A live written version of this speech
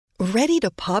Ready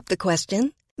to pop the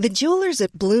question? The jewelers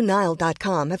at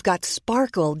BlueNile.com have got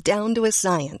sparkle down to a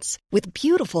science with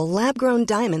beautiful lab-grown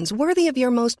diamonds worthy of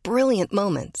your most brilliant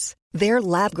moments. Their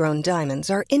lab-grown diamonds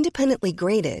are independently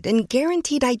graded and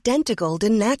guaranteed identical to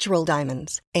natural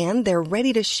diamonds, and they're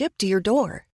ready to ship to your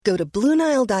door. Go to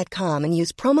BlueNile.com and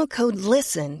use promo code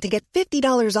LISTEN to get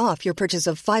 $50 off your purchase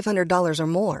of $500 or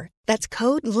more. That's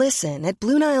code LISTEN at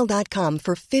BlueNile.com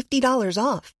for $50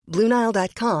 off.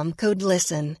 BlueNile.com, code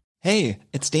LISTEN. Hey,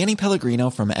 it's Danny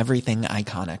Pellegrino from Everything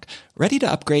Iconic. Ready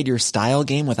to upgrade your style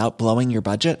game without blowing your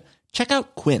budget? Check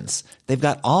out Quince. They've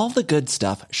got all the good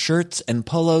stuff, shirts and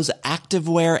polos,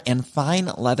 activewear, and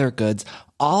fine leather goods,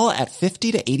 all at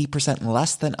 50 to 80%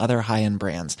 less than other high-end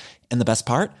brands. And the best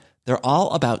part? They're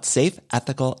all about safe,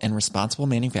 ethical, and responsible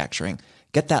manufacturing.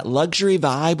 Get that luxury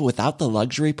vibe without the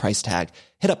luxury price tag.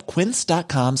 Hit up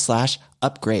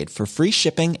quince.com/upgrade for free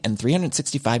shipping and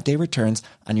 365-day returns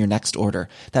on your next order.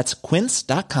 That's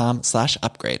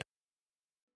quince.com/upgrade.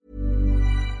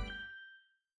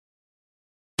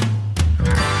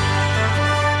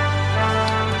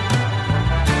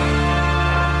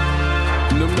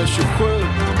 Nummer 27.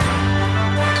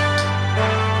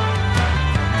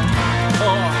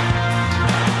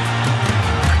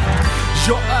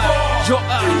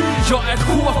 Jag är K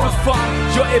för fan.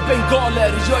 Jag är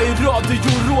bengaler, jag är Radio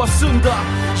Råsunda.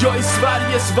 Jag är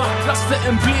Sveriges vackraste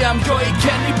emblem. Jag är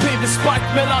Kenny Baby Spark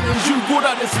mellan en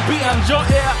djurgårdares ben. Jag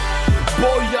är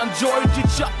Bojan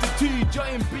Djordjic attityd. Jag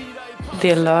är en bira i...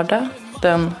 Det är lördag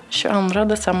den 22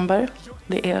 december.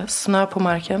 Det är snö på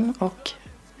marken och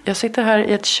jag sitter här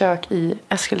i ett kök i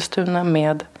Eskilstuna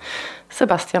med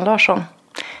Sebastian Larsson.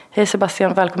 Hej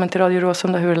Sebastian, välkommen till Radio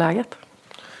Råsunda. Hur är läget?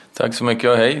 Tack så mycket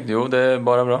och hej. Jo, det är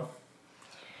bara bra.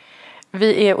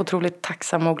 Vi är otroligt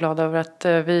tacksamma och glada över att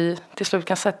vi till slut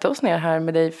kan sätta oss ner här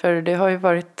med dig. För det har ju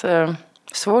varit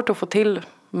svårt att få till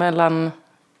mellan,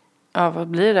 vad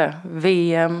blir det?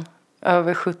 VM,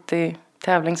 över 70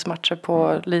 tävlingsmatcher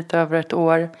på lite över ett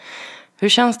år. Hur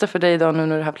känns det för dig idag nu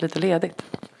när du har haft lite ledigt?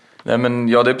 Nej, men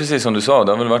ja, det är precis som du sa.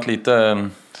 Det har väl varit lite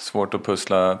svårt att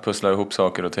pussla ihop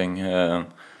saker och ting.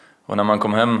 Och när man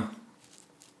kom hem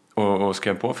och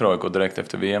skrev på för AIK direkt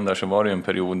efter VM där, så var det ju en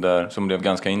period där som blev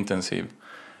ganska intensiv.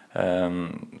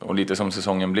 Och lite som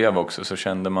säsongen blev också, så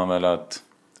kände man väl att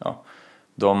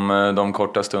de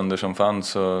korta stunder som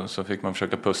fanns så fick man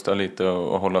försöka pusta lite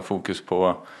och hålla fokus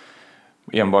på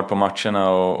enbart på matcherna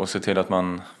och se till att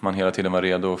man hela tiden var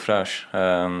redo och fräsch.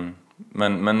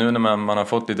 Men nu när man har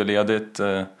fått lite ledigt,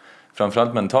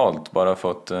 framförallt mentalt, bara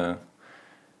fått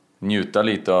njuta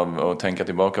lite av och tänka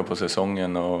tillbaka på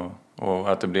säsongen och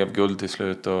att det blev guld till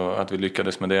slut och att vi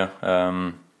lyckades med det.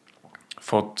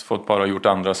 Fått bara gjort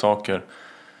andra saker.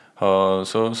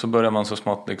 Så börjar man så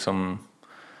smått liksom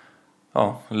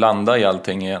landa i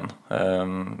allting igen.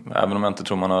 Även om jag inte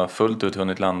tror man har fullt ut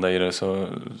hunnit landa i det, så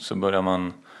börjar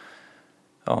man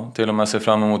till och med se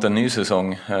fram emot en ny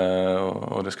säsong.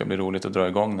 Och det ska bli roligt att dra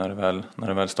igång när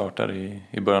det väl startar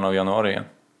i början av januari igen.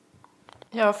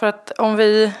 Ja, för att om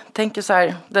vi tänker så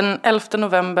här, den 11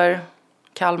 november,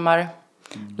 Kalmar,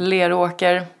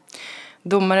 Leråker,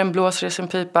 domaren blåser i sin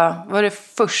pipa. Vad är det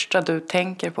första du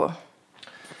tänker på?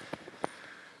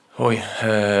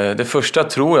 Det första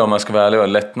tror jag, om jag ska vara ärlig, var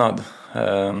lättnad.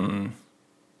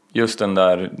 Just den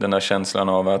där känslan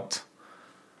av att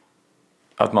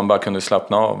man bara kunde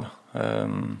slappna av.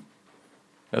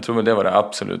 Jag tror väl det var det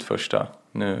absolut första.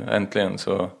 Nu äntligen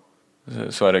så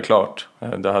är det klart.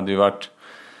 Det hade ju varit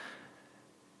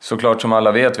såklart, som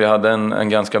alla vet, vi hade en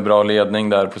ganska bra ledning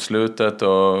där på slutet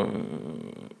och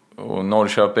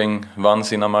Norrköping vann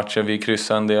sina matcher, vi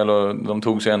kryssade en del och de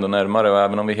tog sig ändå närmare, och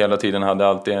även om vi hela tiden hade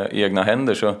allt i egna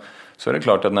händer så är det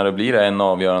klart att när det blir en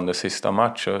avgörande sista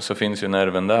match så finns ju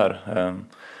nerven där.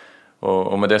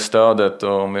 Och med det stödet,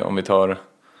 och om vi tar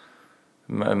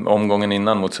omgången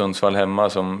innan mot Sundsvall hemma,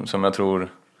 som jag tror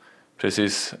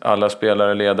precis alla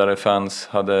spelare, ledare, fans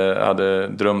hade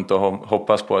drömt och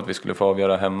hoppats på att vi skulle få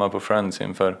avgöra hemma på Friends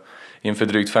inför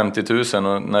drygt 50 000,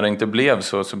 och när det inte blev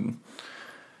så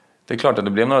det är klart att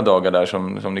det blev några dagar där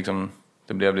som liksom,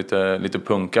 det blev lite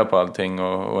punka på allting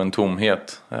och en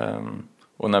tomhet.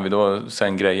 Och när vi då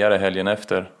sen grejade helgen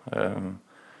efter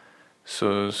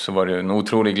så var det en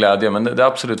otrolig glädje, men det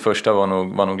absolut första var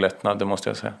nog lättnad, det måste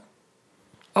jag säga.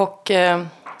 Och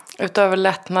utöver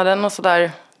lättnaden och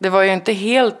sådär, det var ju inte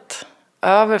helt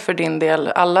över för din del.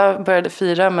 Alla började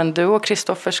fira, men du och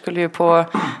Kristoffer skulle ju på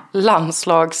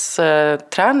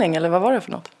landslagsträning, eller vad var det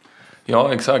för något?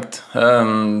 Ja, exakt.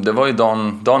 Det var ju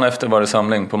dagen efter var det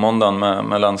samling på måndagen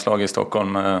med landslag i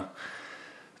Stockholm.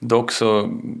 Dock så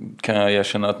kan jag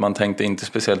erkänna att man tänkte inte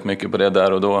speciellt mycket på det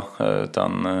där och då,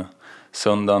 utan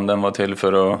söndagen den var till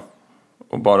för att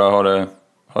bara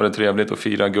ha det trevligt och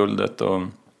fira guldet. Och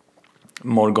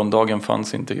morgondagen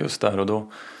fanns inte just där och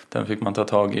då. Den fick man ta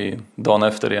tag i dagen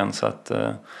efter igen. Så att,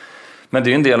 men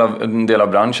det är en del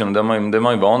av branschen och det är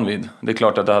man ju van vid. Det är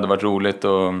klart att det hade varit roligt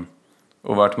och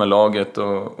varit med laget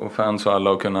och fans och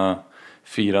alla och kunna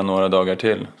fira några dagar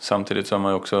till. Samtidigt så är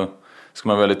man ju också, ska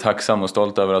man vara väldigt tacksam och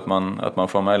stolt över att man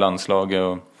får med i landslaget.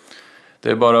 Och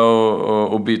det är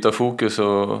bara att byta fokus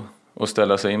och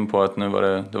ställa sig in på att nu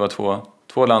det var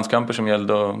två landskamper som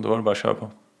gällde och då var det bara att köra på.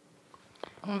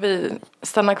 Om vi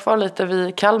stannar kvar lite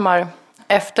vid Kalmar.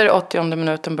 Efter 80:e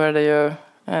minuten började ju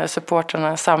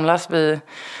supporterna samlas vid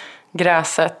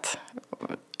gräset.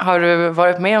 Har du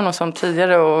varit med om något sånt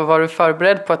tidigare och var du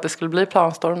förberedd på att det skulle bli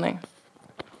planstormning?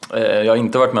 Jag har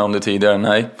inte varit med om det tidigare,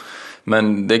 nej.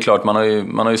 Men det är klart, man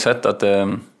har ju sett att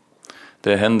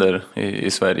det händer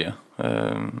i Sverige.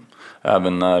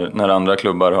 Även när andra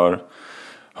klubbar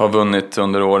har vunnit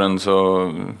under åren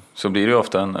så blir det ju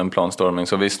ofta en planstormning.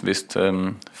 Så visst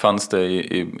fanns det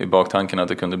i baktanken att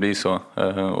det kunde bli så.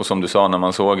 Och som du sa, när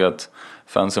man såg att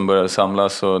fansen började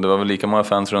samlas, och det var väl lika många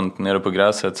fans runt nere på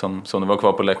gräset som det var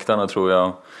kvar på läktarna, tror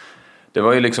jag. Det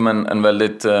var ju liksom en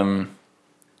väldigt,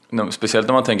 speciellt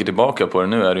när man tänker tillbaka på det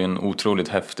nu, är det ju en otroligt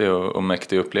häftig och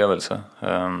mäktig upplevelse.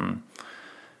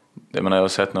 Jag har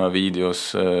sett några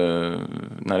videos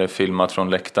när det är filmat från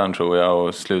läktaren, tror jag,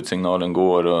 och slutsignalen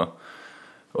går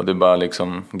och det bara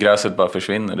liksom, gräset bara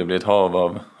försvinner. Det blir ett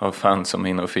hav av fans som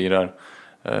hinner och firar.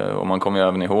 Och man kommer ju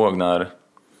även ihåg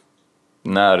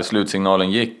när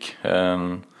slutsignalen gick.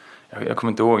 Jag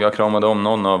kommer inte ihåg, jag kramade om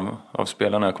någon av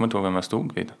spelarna, jag kommer inte ihåg vem jag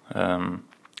stod vid.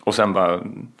 Och sen bara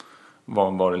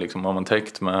var det liksom, var man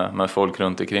täckt med folk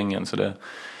runt omkring en. Så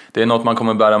det är något man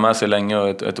kommer bära med sig länge och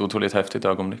ett otroligt häftigt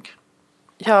ögonblick.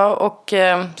 Ja, och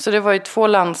så det var ju 2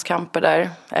 landskamper där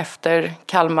efter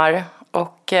Kalmar.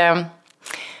 Och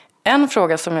en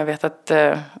fråga som jag vet att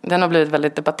den har blivit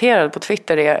väldigt debatterad på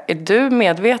Twitter är du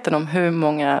medveten om hur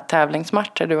många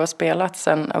tävlingsmatcher du har spelat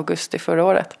sedan augusti förra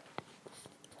året?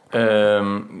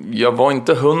 Jag var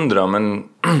inte 100, men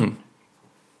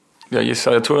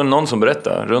jag tror det är någon som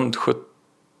berättade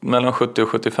mellan 70 och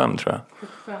 75, tror jag.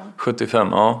 75,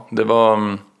 ja. Det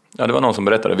var någon som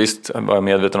berättade. Visst var jag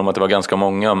medveten om att det var ganska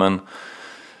många,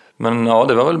 men ja,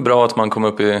 det var väl bra att man kom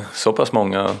upp i så pass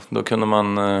många. Då kunde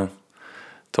man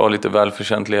ta lite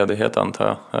välförtjänt ledighet,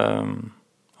 antar jag.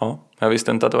 Ja, jag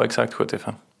visste inte att det var exakt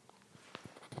 75.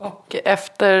 Och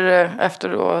efter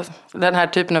då, den här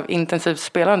typen av intensivt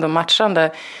spelande och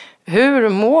matchande, hur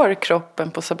mår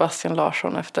kroppen på Sebastian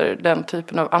Larsson efter den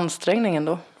typen av ansträngning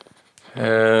då?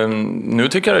 Nu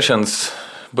tycker jag det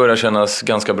börjar kännas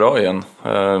ganska bra igen.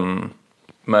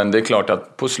 Men det är klart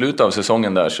att på slutet av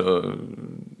säsongen där så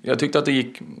jag tyckte att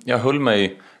jag höll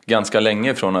mig ganska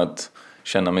länge från att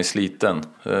känna mig sliten.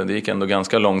 Det gick ändå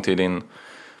ganska lång tid in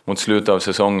mot slutet av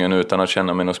säsongen utan att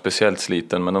känna mig något speciellt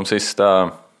sliten. Men de sista,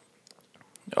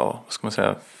 vad ska man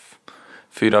säga,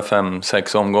 4, 5,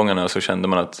 6 omgångarna så kände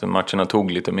man att matcherna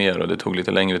tog lite mer och det tog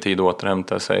lite längre tid att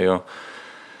återhämta sig. Och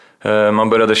man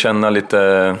började känna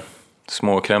lite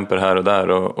småkrämpor här och där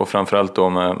och framförallt då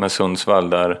med Sundsvall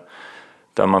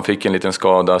där man fick en liten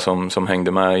skada som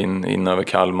hängde med in över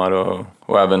Kalmar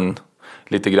och även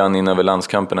lite grann in över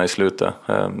landskamperna i slutet.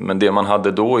 Men det man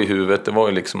hade då i huvudet, det var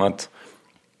ju liksom att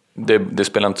det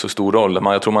spelade inte så stor roll.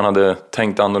 Jag tror man hade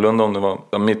tänkt annorlunda om det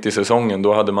var mitt i säsongen.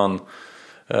 Då hade man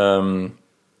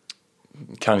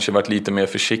kanske varit lite mer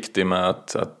försiktig med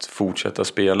att fortsätta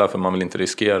spela, för man vill inte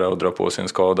riskera att dra på sig en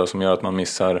skada som gör att man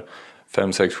missar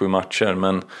 5, 6, 7 matcher.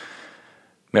 Men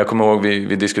jag kommer ihåg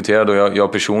vi diskuterade och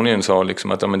jag personligen sa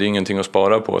liksom att det är ingenting att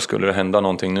spara på. Skulle det hända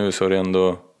någonting nu så är det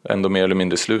ändå mer eller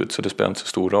mindre slut, så det spelar inte så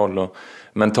stor roll. Och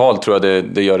mentalt tror jag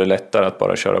det gör det lättare att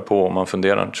bara köra på och man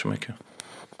funderar inte så mycket.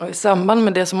 Och i samband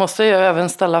med det så måste jag även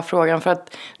ställa frågan, för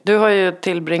att du har ju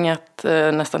tillbringat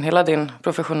nästan hela din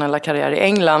professionella karriär i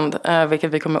England,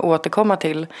 vilket vi kommer återkomma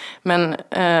till. Men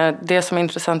det som är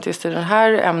intressant just i det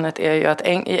här ämnet är ju att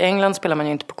i England spelar man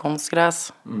ju inte på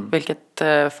konstgräs, vilket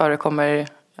förekommer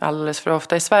alldeles för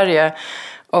ofta i Sverige.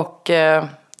 Och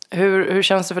hur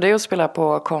känns det för dig att spela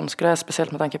på konstgräs,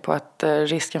 speciellt med tanke på att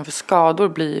risken för skador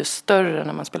blir ju större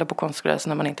när man spelar på konstgräs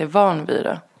när man inte är van vid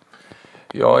det?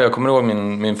 Ja, jag kommer ihåg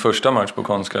min första match på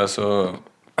konstgräs och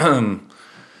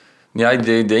nej,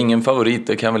 det är ingen favorit,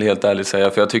 det kan jag väl helt ärligt säga,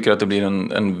 för jag tycker att det blir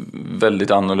en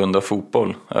väldigt annorlunda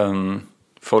fotboll.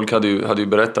 Folk hade ju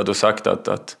berättat och sagt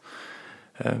att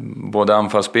både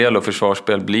anfallsspel och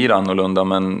försvarsspel blir annorlunda,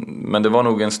 men det var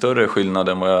nog en större skillnad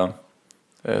än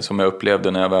som jag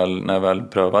upplevde när jag väl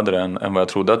prövade det än vad jag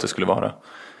trodde att det skulle vara.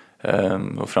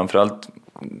 Och framförallt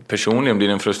personligen blir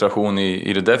det en frustration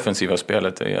i det defensiva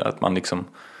spelet. Att man liksom,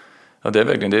 ja,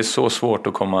 det är så svårt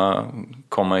att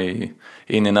komma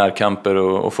in i närkamper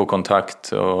och få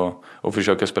kontakt och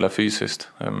försöka spela fysiskt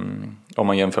om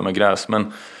man jämför med gräs.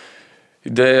 Men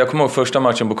jag kommer ihåg första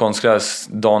matchen på konstgräs,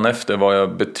 dagen efter var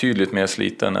jag betydligt mer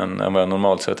sliten än vad jag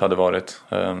normalt sett hade varit.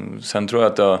 Sen tror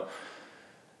jag att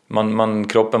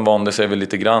kroppen vande sig väl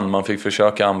lite grann, man fick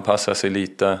försöka anpassa sig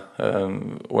lite,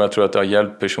 och jag tror att det har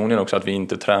hjälpt personligen också att vi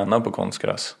inte tränar på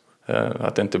konstgräs.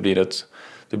 Att det inte blir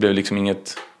det blev liksom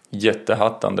inget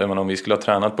jättehattande, men om vi skulle ha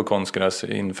tränat på konstgräs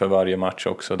inför varje match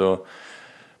också,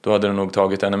 då hade det nog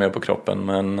tagit ännu mer på kroppen.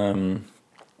 Men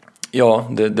ja,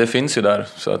 det finns ju där,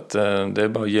 så att det är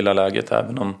bara att gilla läget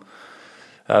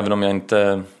även om jag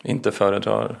inte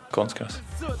föredrar konstgräs.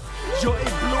 Jag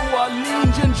är blåa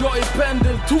linjen, jag är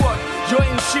pendeltåg. Jag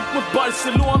är en chip mot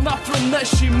Barcelona från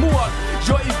Nesh i mål.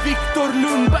 Jag är Viktor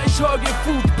Lundbergs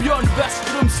högerfot, Björn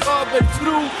Westrums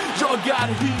övertro. Jag är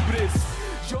hybris.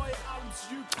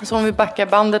 Så om vi backar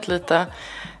bandet lite.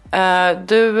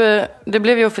 Det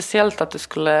blev ju officiellt att du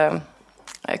skulle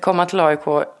komma till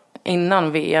AIK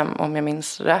innan VM, om jag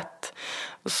minns rätt.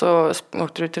 Och så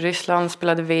åkte du till Ryssland,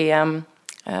 spelade VM,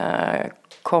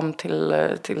 kom till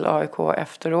AIK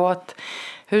efteråt.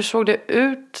 Hur såg det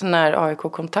ut när AIK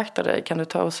kontaktade dig? Kan du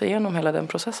ta oss igenom hela den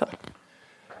processen?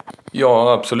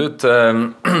 Ja, absolut.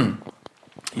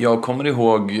 Jag kommer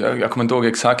inte ihåg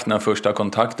exakt när första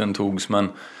kontakten togs, men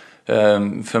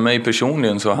för mig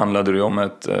personligen så handlade det om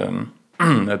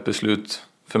ett beslut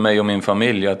för mig och min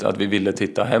familj att vi ville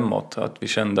titta hemåt. Att vi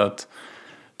kände att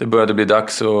det började bli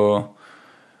dags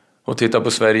att titta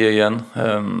på Sverige igen.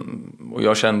 Och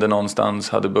jag kände någonstans,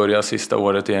 hade börjat sista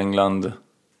året i England,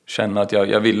 känna att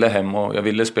jag ville hem och jag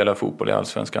ville spela fotboll i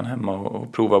Allsvenskan hemma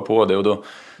och prova på det. Och då,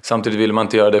 samtidigt ville man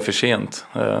inte göra det för sent.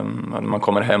 Man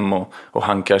kommer hem och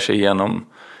hankar sig igenom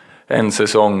en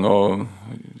säsong och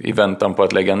i väntan på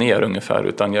att lägga ner ungefär.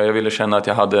 Utan jag ville känna att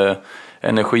jag hade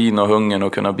energin och hungern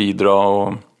att kunna bidra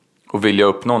och vilja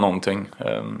uppnå någonting.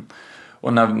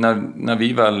 Och när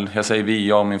vi väl,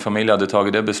 jag och min familj hade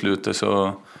tagit det beslutet,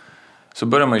 så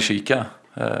började man ju kika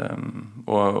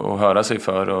och höra sig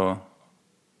för.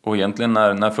 Och egentligen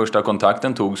när första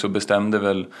kontakten tog så bestämde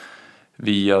väl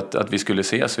vi att vi skulle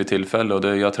ses vid tillfälle.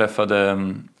 Och jag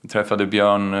träffade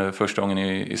Björn första gången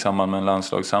i samband med en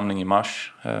landslagssamling i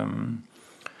mars.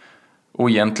 Och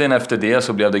egentligen efter det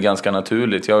så blev det ganska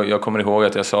naturligt. Jag kommer ihåg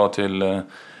att jag sa till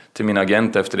min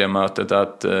agent efter det mötet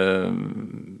att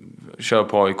kör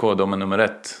på AIK, de är nummer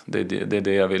 1. Det är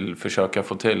det jag vill försöka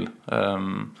få till.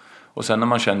 Och sen när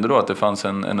man kände då att det fanns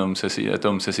ett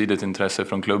ömsesidigt intresse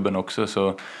från klubben också,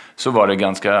 så var det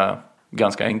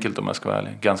ganska enkelt, om jag ska vara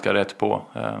ärlig. Ganska rätt på.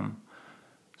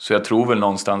 Så jag tror väl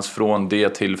någonstans från det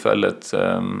tillfället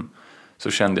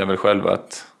så kände jag väl själv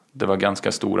att det var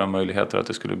ganska stora möjligheter att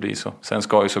det skulle bli så. Sen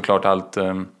ska ju såklart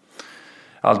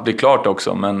allt bli klart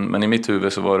också, men i mitt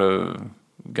huvud så var det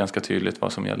ganska tydligt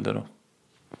vad som gällde då.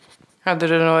 Hade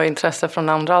du något intresse från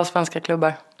andra allsvenska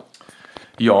klubbar?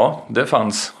 Ja, det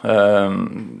fanns.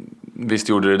 Visst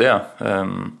gjorde det.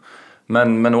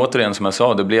 Men återigen, som jag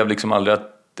sa, det blev liksom aldrig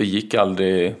det gick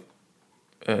aldrig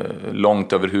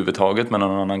långt överhuvudtaget med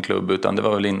någon annan klubb, utan det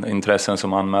var väl intressen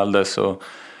som anmäldes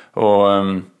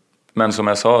men som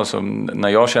jag sa, så när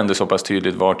jag kände så pass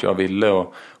tydligt vart jag ville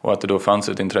och att det då fanns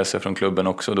ett intresse från klubben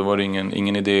också, då var det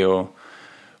ingen idé att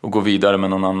gå vidare med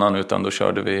någon annan, utan då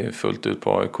körde vi fullt ut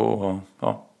på AIK och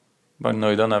var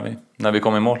nöjda när vi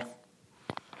kom i mål.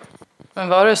 Men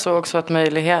var det så också att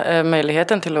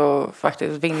möjligheten till att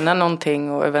faktiskt vinna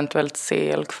någonting och eventuellt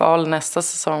CL-kval nästa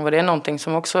säsong, var det någonting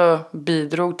som också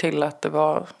bidrog till att det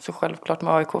var så självklart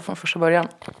med AIK från första början?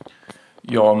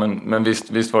 Ja, men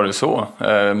visst var det så.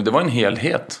 Det var en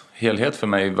helhet för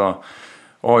mig. Var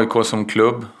AIK som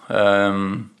klubb,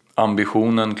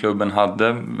 ambitionen klubben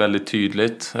hade väldigt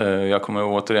tydligt. Jag kommer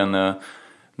återigen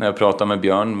när jag pratade med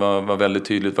Björn var väldigt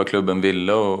tydligt vad klubben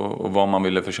ville och vad man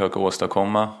ville försöka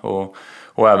åstadkomma.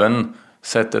 Och även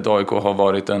sättet AIK har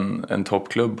varit en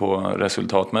toppklubb på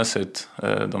resultatmässigt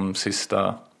de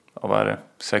sista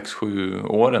 6-7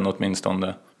 åren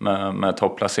åtminstone med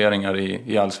topplaceringar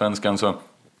i Allsvenskan.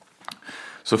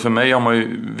 Så för mig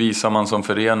visar man som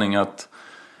förening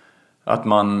att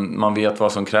man vet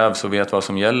vad som krävs och vet vad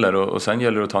som gäller, och sen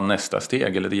gäller det att ta nästa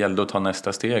steg, eller det gällde att ta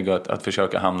nästa steg och att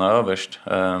försöka hamna överst,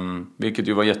 vilket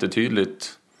ju var jättetydligt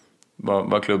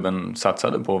vad klubben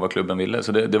satsade på, vad klubben ville,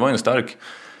 så det var en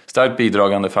stark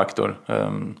bidragande faktor.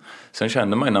 Sen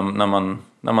kände man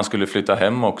när man skulle flytta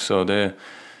hem också, det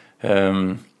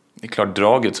är klart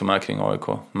draget som är kring AIK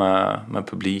med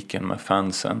publiken, med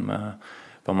fansen, med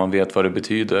man vet vad det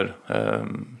betyder.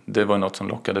 Det var något som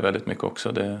lockade väldigt mycket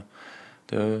också. Det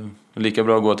är lika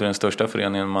bra att gå till den största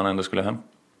föreningen man ändå skulle hem.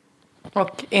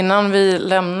 Och innan vi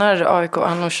lämnar AIK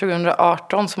anno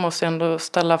 2018 så måste jag ändå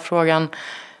ställa frågan.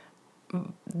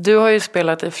 Du har ju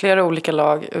spelat i flera olika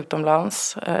lag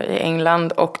utomlands i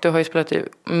England och du har ju spelat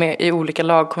i olika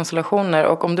lagkonstellationer.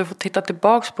 Och om du får titta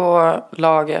tillbaks på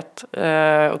laget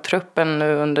och truppen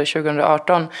nu under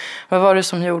 2018, vad var det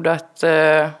som gjorde att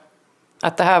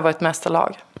det här var ett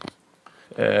mästerlag?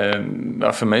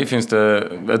 För mig finns det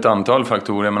ett antal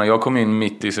faktorer. Jag kom in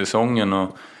mitt i säsongen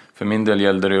och för min del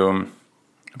gällde det att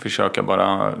försöka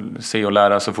bara se och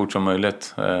lära så fort som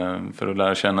möjligt för att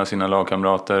lära känna sina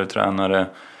lagkamrater, tränare,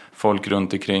 folk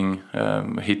runt omkring,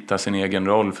 hitta sin egen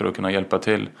roll för att kunna hjälpa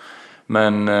till.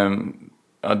 Men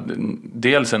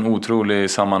dels en otrolig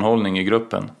sammanhållning i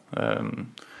gruppen.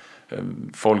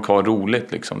 Folk har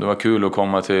roligt liksom. Det var kul att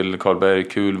komma till Karlberg,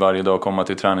 kul varje dag att komma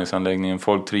till träningsanläggningen.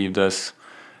 Folk trivdes.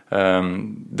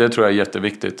 Det tror jag är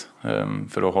jätteviktigt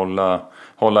för att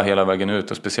hålla hela vägen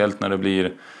ut. Och speciellt när det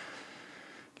blir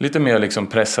lite mer liksom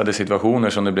pressade situationer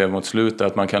som det blev mot slutet.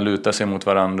 Att man kan luta sig mot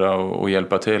varandra och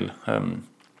hjälpa till.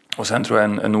 Och sen tror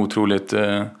jag en otroligt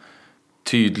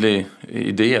tydlig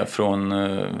idé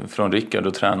från Rickard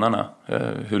och tränarna.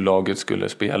 Hur laget skulle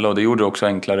spela. Och det gjorde det också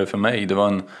enklare för mig.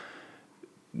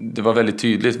 Det var väldigt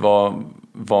tydligt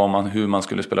hur man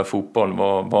skulle spela fotboll.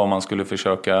 Vad man skulle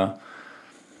försöka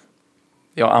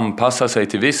anpassa sig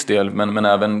till viss del. Men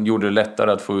även gjorde det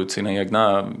lättare att få ut sina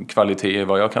egna kvaliteter.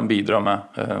 Vad jag kan bidra med.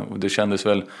 Och det kändes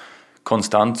väl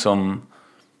konstant som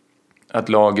att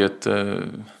laget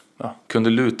kunde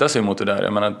luta sig mot det där.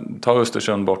 Jag menar, ta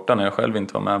Östersund borta när jag själv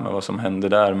inte var med vad som hände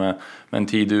där. Med en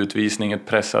tidig utvisning, ett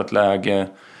pressat läge,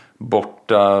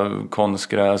 borta,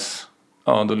 konstgräs.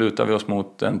 Ja, då lutar vi oss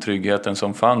mot den tryggheten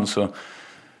som fanns. Och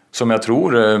som jag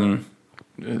tror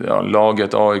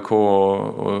laget AIK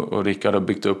och Rickard har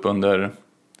byggt upp under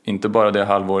inte bara det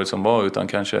halvåret som var utan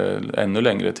kanske ännu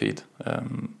längre tid.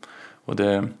 Och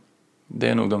det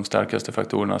är nog de starkaste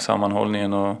faktorerna.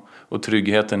 Sammanhållningen och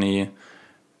tryggheten i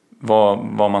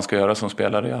vad man ska göra som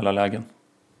spelare i alla lägen.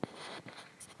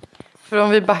 För om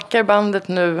vi backar bandet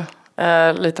nu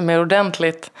lite mer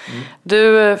ordentligt.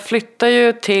 Du flyttar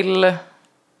ju till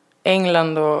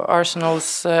England och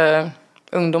Arsenals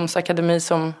ungdomsakademi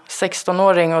som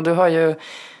 16-åring och du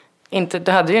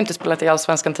hade ju inte spelat i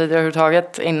Allsvenskan tidigare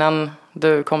överhuvudtaget innan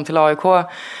du kom till AIK.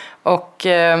 Och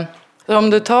om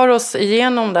du tar oss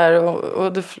igenom där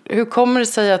hur kommer det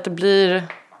sig att det blir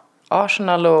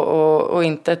Arsenal och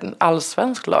inte ett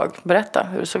allsvensk lag? Berätta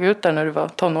hur det såg ut där när du var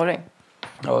tonåring.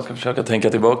 Ja, jag ska försöka tänka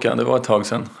tillbaka. Det var ett tag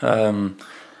sedan.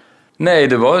 Nej,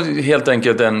 det var helt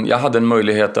enkelt jag hade en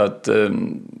möjlighet att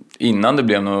innan det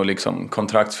blev något liksom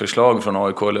kontraktsförslag från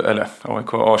AIK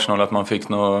Arsenal att man fick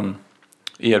något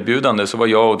erbjudande, så var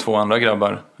jag och 2 andra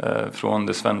grabbar från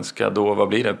det svenska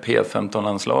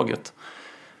P15-landslaget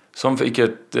som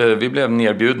vi blev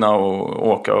nerbjudna att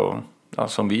åka och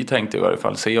som vi tänkte i varje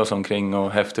fall se oss omkring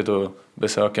och häftigt att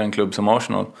besöka en klubb som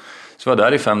Arsenal. Så jag var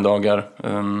där i 5 dagar,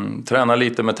 tränade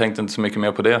lite men tänkte inte så mycket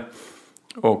mer på det.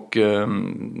 Och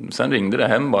sen ringde det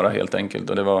hem bara helt enkelt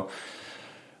och det var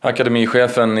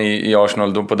akademichefen i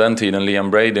Arsenal då på den tiden,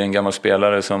 Liam Brady, en gammal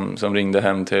spelare som ringde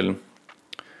hem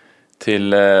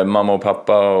till mamma och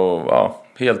pappa och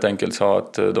helt enkelt sa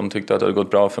att de tyckte att det hade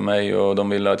gått bra för mig och de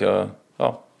ville att jag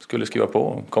skulle skriva på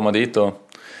och komma dit och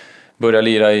börja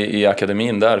lira i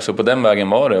akademin där. Så på den vägen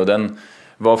var det, och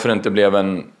varför det inte blev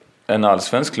en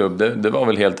allsvensk klubb, det var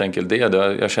väl helt enkelt det.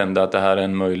 Jag kände att det här är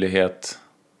en möjlighet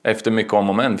efter mycket om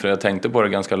och men, för jag tänkte på det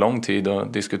ganska lång tid och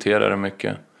diskuterade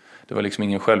mycket. Det var liksom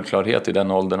ingen självklarhet i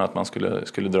den åldern att man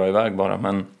skulle dra iväg bara,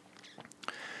 men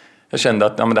jag kände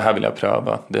att men det här vill jag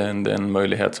pröva. Det är en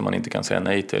möjlighet som man inte kan säga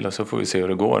nej till, och så får vi se hur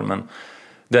det går. Men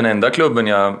den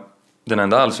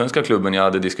enda allsvenska klubben jag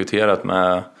hade diskuterat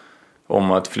med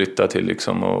om att flytta till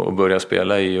liksom och börja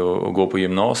spela i och gå på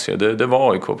gymnasiet, det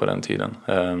var AIK på den tiden.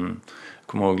 Jag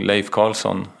kommer ihåg Leif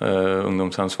Karlsson,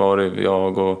 ungdomsansvarig,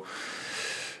 jag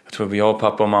tror jag,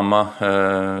 pappa och mamma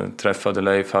träffade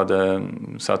Leif, hade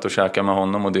satt och käkat med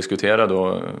honom och diskuterade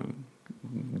då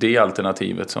det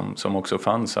alternativet som också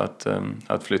fanns, att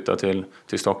flytta till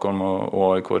Stockholm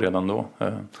och AIK redan då.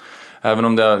 Även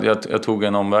om jag tog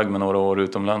en omväg med några år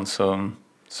utomlands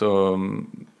så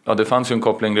det fanns ju en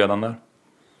koppling redan där.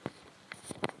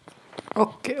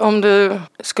 Och om du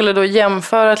skulle då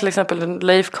jämföra, till exempel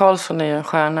Leif Karlsson är ju en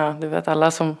stjärna, du vet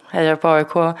alla som hejar på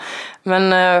AIK.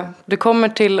 Men du kommer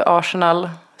till Arsenal,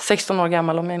 16 år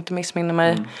gammal om jag inte missminner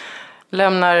mig.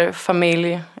 Lämnar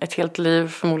familj, ett helt liv,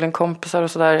 förmodligen kompisar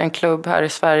och sådär, en klubb här i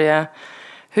Sverige.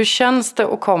 Hur känns det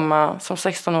att komma som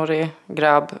 16-årig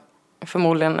grabb,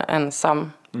 förmodligen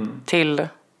ensam, till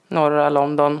norra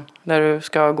London där du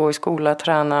ska gå i skola,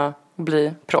 träna och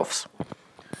bli proffs?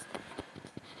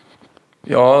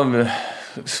 Ja,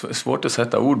 svårt att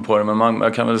sätta ord på det, men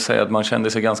jag kan väl säga att man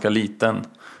kände sig ganska liten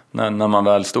när man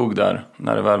väl stod där,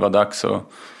 när det väl var dags att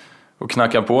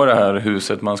knacka på det här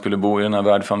huset man skulle bo i, den här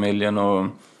värdfamiljen, och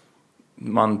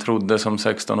man trodde som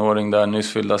 16-åring där,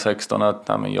 nyss fyllda 16, att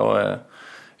nej, men jag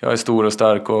är stor och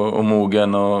stark och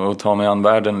mogen och tar mig an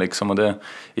världen liksom. Och det,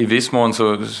 i viss mån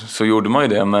så gjorde man ju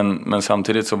det, men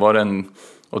samtidigt så var det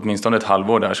åtminstone ett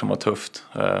halvår där som var tufft.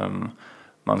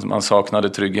 Man saknade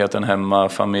tryggheten hemma,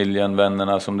 familjen,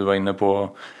 vännerna som du var inne på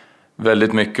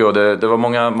väldigt mycket, och det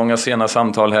var många sena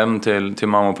samtal hem till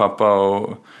mamma och pappa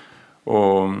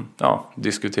och ja,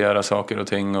 diskutera saker och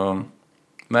ting,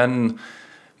 men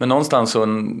någonstans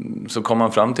så kom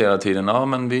man fram till hela tiden, ja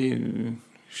men vi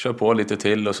kör på lite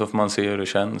till och så får man se hur det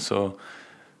känns,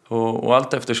 och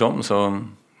allt eftersom så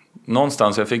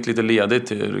någonstans jag fick lite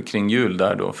ledigt kring jul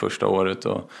där då första året,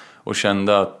 och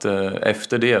kände att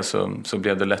efter det så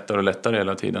blev det lättare och lättare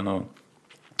hela tiden, och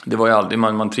det var ju aldrig,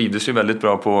 man trivdes ju väldigt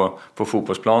bra på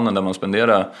fotbollsplanen där man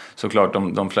spenderade såklart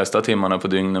de flesta timmarna på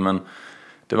dygnet, men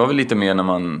det var väl lite mer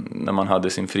när man hade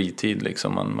sin fritid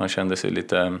liksom, man kände sig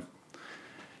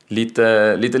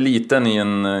lite liten i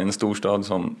en storstad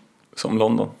som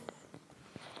London.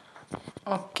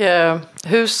 Och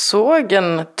hur såg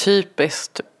en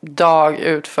typisk dag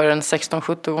ut för en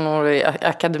 16-17-årig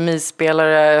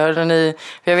akademispelare?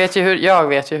 Jag vet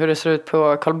ju hur det ser ut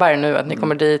på Karlberg nu, att ni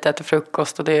kommer dit, äter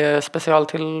frukost och det är special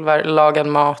till lagad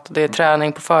mat, det är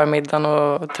träning på förmiddagen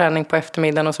och träning på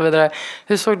eftermiddagen och så vidare.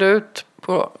 Hur såg det ut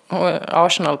på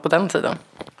Arsenal på den tiden?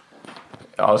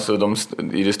 Ja, alltså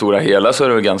i det stora hela så är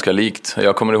det ganska likt.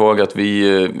 Jag kommer ihåg att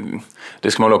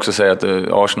det ska man också säga att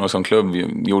Arsenal som klubb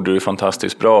gjorde det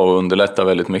fantastiskt bra och underlättade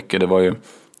väldigt mycket.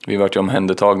 Vi var ju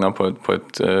omhändertagna på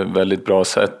ett väldigt bra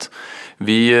sätt.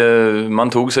 Man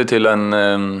tog sig till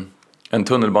en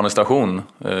tunnelbanestation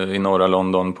i norra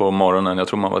London på morgonen. Jag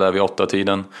tror man var där vid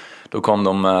 8-tiden. Då kom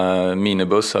de med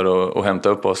minibussar och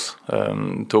hämtade upp oss.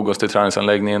 Tog oss till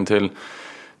träningsanläggningen till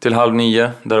 8:30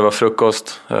 där det var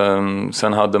frukost.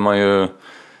 Sen hade man ju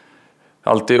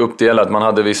alltid uppdelat. Man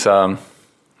hade vissa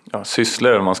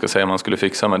sysslor om man ska säga man skulle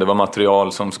fixa med. Det var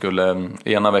material som skulle,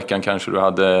 ena veckan kanske du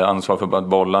hade ansvar för att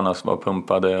bollarna var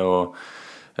pumpade, och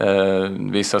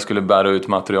vissa skulle bära ut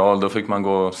material. Då fick man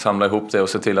gå och samla ihop det och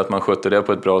se till att man skötte det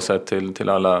på ett bra sätt till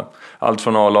allt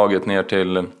från A-laget ner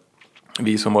till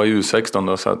vi som var i U16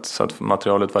 då, så att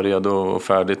materialet var redo och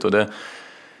färdigt, och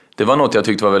det var något jag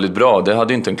tyckte var väldigt bra. Det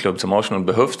hade inte en klubb som Arsenal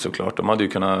behövt såklart. De hade ju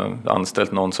kunnat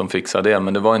anställt någon som fixade det.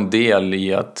 Men det var en del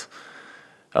i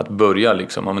att börja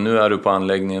liksom. Ja, men nu är du på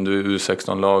anläggningen, du är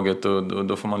U16-laget, och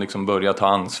då får man liksom börja ta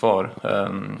ansvar.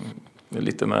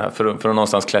 Lite med det här, för att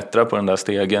någonstans klättra på den där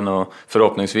stegen och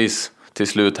förhoppningsvis till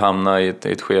slut hamna i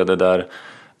ett skede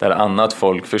där annat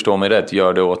folk, förstår mig rätt,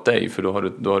 gör det åt dig. För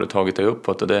då har du tagit dig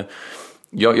uppåt, och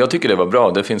jag tycker det var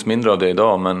bra. Det finns mindre av det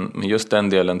idag, men just den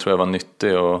delen tror jag var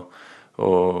nyttig och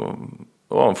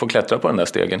få klättra på den där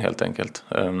stegen helt enkelt.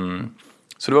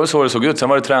 Så det var så det såg ut. Sen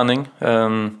var det träning.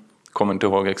 Kommer inte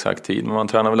ihåg exakt tid, men man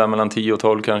tränade väl där mellan 10 och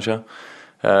 12 kanske.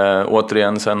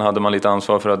 Återigen, sen hade man lite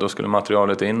ansvar för att då skulle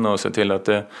materialet in och se till att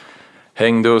det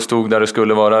hängde och stod där det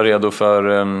skulle vara, redo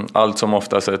för allt som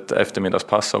oftast ett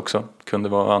eftermiddagspass också. Kunde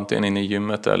vara antingen inne i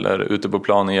gymmet eller ute på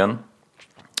plan igen.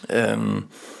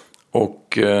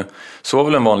 Och så var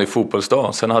väl en vanlig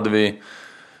fotbollsdag. Sen hade vi,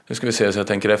 nu ska vi se så jag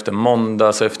tänker efter,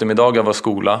 måndags eftermiddagar var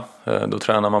skola. Då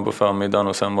tränade man på förmiddagen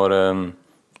och sen var det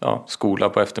skola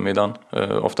på eftermiddagen.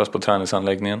 Oftast på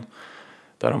träningsanläggningen.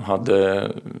 Där de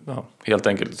hade helt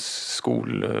enkelt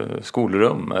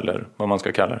skolrum eller vad man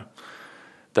ska kalla det.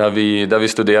 Där vi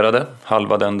studerade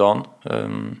halva den dagen.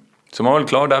 Så man var väl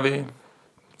klar där vid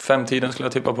 5-tiden skulle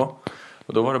jag tippa på.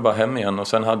 Och då var det bara hem igen, och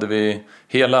sen hade vi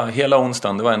hela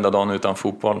onsdagen, det var enda dagen utan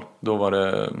fotboll. Då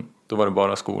var det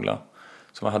bara skola.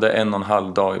 Så man hade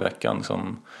 1,5 dag i veckan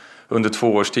som under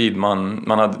 2 års tid,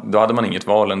 då hade man inget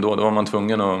val ändå. Då var man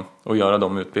tvungen att göra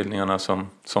de utbildningarna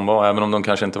som var. Även om de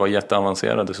kanske inte var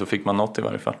jätteavancerade så fick man något i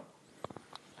varje fall.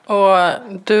 Och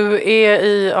du är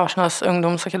i Arsenals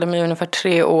ungdomsakademi ungefär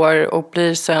 3 år och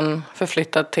blir sen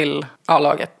förflyttad till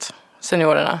A-laget,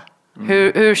 seniorerna.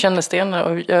 Hur kändes det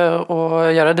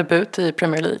att göra debut i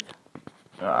Premier League?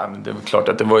 Ja, men det är klart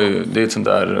att det är ett sånt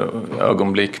där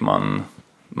ögonblick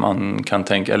man kan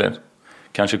tänka, eller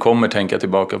kanske kommer tänka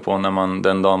tillbaka på när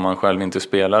den dag man själv inte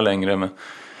spelar längre. Men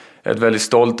ett väldigt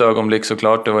stolt ögonblick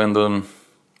såklart. Det var ändå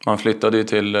Man flyttade ju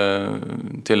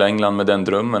till England med den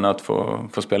drömmen att få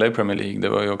spela i Premier League. Det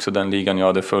var ju också den ligan jag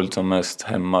hade följt som mest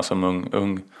hemma som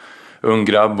ung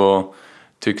grabb och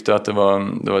tyckte att det var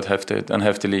en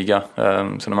häftig liga.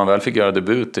 Så när man väl fick göra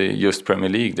debut i just Premier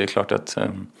League, det är klart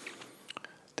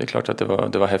att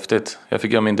det var häftigt. Jag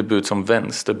fick göra min debut som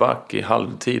vänsterback i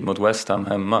halvtid mot West Ham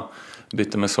hemma.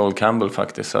 Bytte med Sol Campbell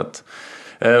faktiskt. Så att,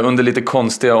 under lite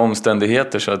konstiga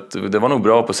omständigheter, så att det var nog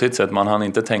bra på sitt sätt. Man hann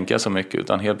inte tänka så mycket,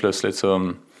 utan helt plötsligt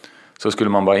så skulle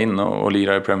man bara in och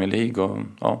lira i Premier League. Och,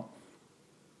 ja,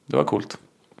 det var coolt.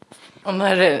 Och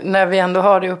när vi ändå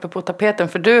har det uppe på tapeten,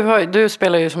 för du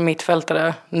spelar ju som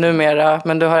mittfältare numera,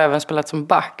 men du har även spelat som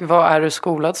back. Vad är du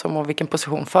skolad som och vilken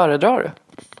position föredrar du?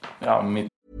 Ja,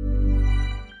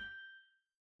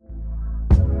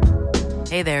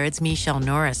 Hey there, it's Michelle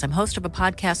Norris. I'm host of a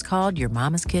podcast called Your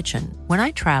Mama's Kitchen. When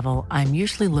I travel, I'm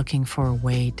usually looking for a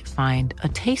way to find a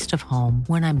taste of home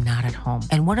when I'm not at home.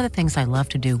 And one of the things I love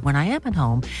to do when I am at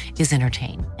home is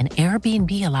entertain. And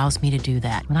Airbnb allows me to do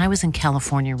that. When I was in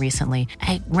California recently,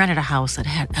 I rented a house that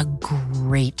had a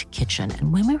great kitchen.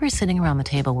 And when we were sitting around the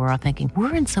table, we're all thinking,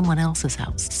 we're in someone else's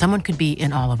house. Someone could be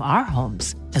in all of our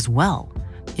homes as well.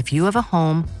 If you have a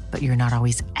home, but you're not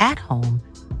always at home,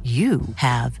 you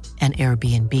have an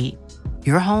Airbnb.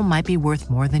 Your home might be worth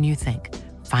more than you think.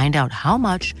 Find out how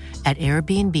much at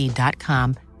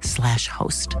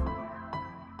airbnb.com/host.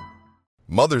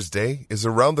 Mother's Day is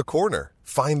around the corner.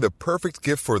 Find the perfect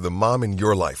gift for the mom in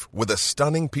your life with a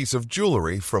stunning piece of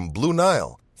jewelry from Blue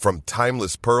Nile. From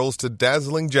timeless pearls to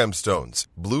dazzling gemstones,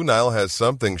 Blue Nile has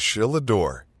something she'll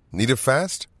adore. Need it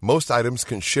fast? Most items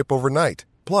can ship overnight.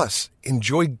 Plus,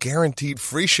 enjoy guaranteed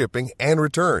free shipping and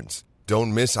returns.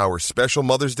 Don't miss our special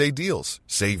Mother's Day deals.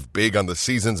 Save big on the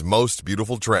season's most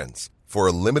beautiful trends. For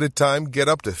a limited time, get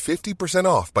up to 50%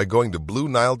 off by going to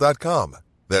BlueNile.com.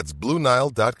 That's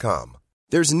BlueNile.com.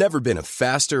 There's never been a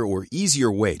faster or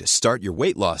easier way to start your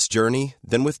weight loss journey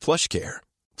than with PlushCare.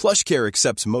 PlushCare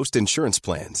accepts most insurance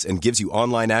plans and gives you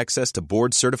online access to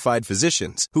board-certified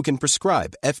physicians who can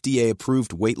prescribe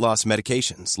FDA-approved weight loss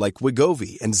medications like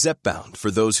Wegovy and Zepbound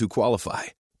for those who qualify.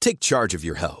 Take charge of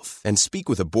your health and speak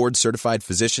with a board-certified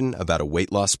physician about a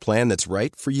weight loss plan that's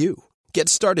right for you. Get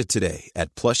started today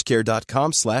at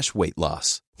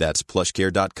plushcare.com/weightloss. That's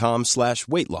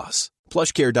plushcare.com/weightloss.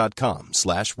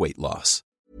 plushcare.com/weightloss.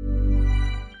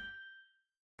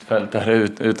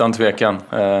 Utan tvekan.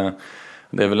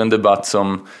 Det är väl en debatt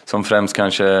som främst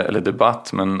kanske, eller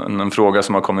debatt, men en fråga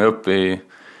som har kommit upp i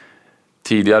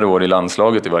tidigare år i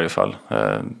landslaget i varje fall.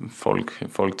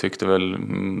 Folk tyckte väl,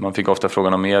 man fick ofta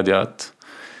frågan av media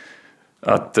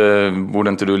att borde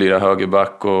inte du lira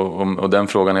högerback och den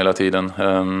frågan hela tiden.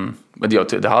 Men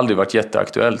det har aldrig varit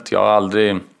jätteaktuellt. Jag har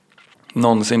aldrig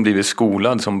någonsin blivit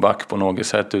skolad som back på något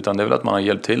sätt, utan det är väl att man har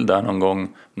hjälpt till där någon gång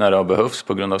när det har behövts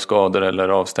på grund av skador eller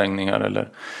avstängningar eller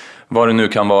vad det nu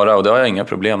kan vara, och det har jag inga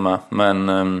problem med.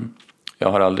 Men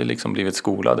jag har aldrig liksom blivit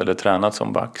skolad eller tränat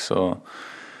som back, så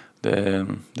det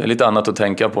är lite annat att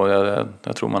tänka på.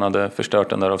 Jag tror man hade förstört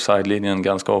den där offside-linjen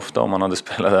ganska ofta om man hade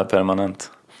spelat där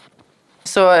permanent.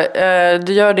 Så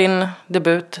du gör din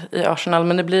debut i Arsenal,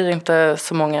 men det blir inte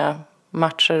så många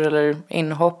matcher eller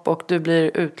inhopp och du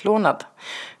blir utlånad.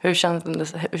 Hur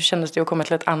kändes det att komma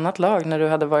till ett annat lag när du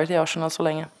hade varit i Arsenal så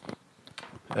länge?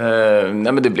 Nej,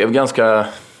 men det blev ganska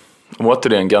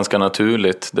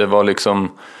naturligt. Det var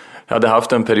liksom, jag hade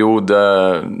haft en period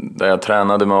där jag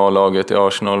tränade med A-laget i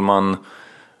Arsenal.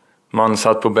 Man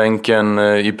satt på bänken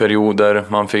i perioder.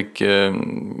 Man fick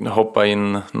hoppa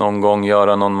in någon gång,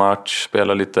 göra någon match,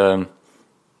 spela lite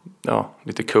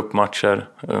cupmatcher.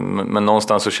 Men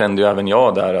någonstans så kände ju även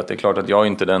jag där att det är klart att jag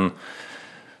inte är den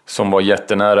som var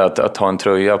jättenära att ta en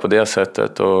tröja på det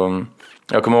sättet. Och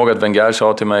jag kommer ihåg att Wenger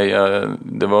sa till mig,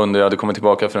 det var under jag hade kommit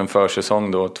tillbaka för en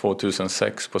försäsong då,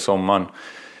 2006 på sommaren.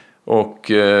 Och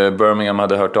Birmingham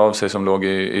hade hört av sig, som låg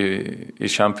i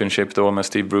Championship då med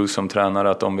Steve Bruce som tränare,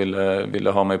 att de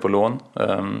ville ha mig på lån.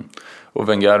 Och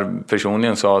Wenger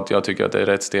personligen sa att jag tycker att det är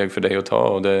rätt steg för dig att ta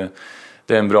och det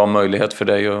är en bra möjlighet för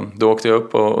dig. Och då åkte jag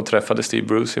upp och träffade Steve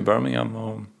Bruce i Birmingham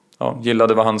och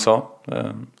gillade vad han sa.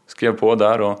 Skrev på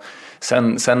där, och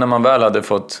sen när man väl hade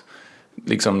fått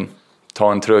liksom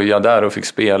ta en tröja där och fick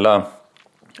spela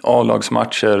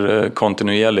A-lagsmatcher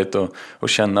kontinuerligt och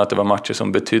känna att det var matcher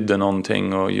som betydde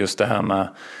någonting, och just det här med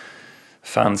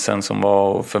fansen som var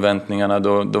och förväntningarna,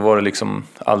 då var det liksom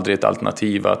aldrig ett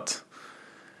alternativ att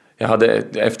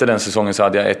efter den säsongen så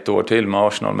hade jag 1 år till med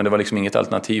Arsenal, men det var liksom inget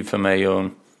alternativ för mig att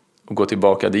gå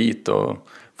tillbaka dit och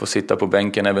få sitta på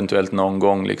bänken eventuellt någon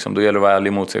gång liksom. Då gäller det att vara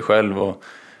ärlig mot sig själv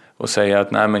och och säga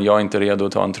att nej, men jag är inte redo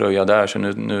att ta en tröja där, så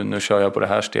nu kör jag på det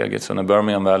här steget. Så när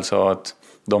Birmingham väl sa att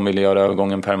de ville göra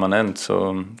övergången permanent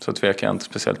så tvekar jag inte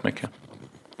speciellt mycket.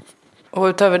 Och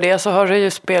utöver det så har du ju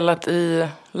spelat i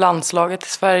landslaget i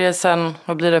Sverige sen,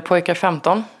 vad blir det, pojkar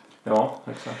 15? Ja,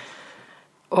 exakt.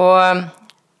 Och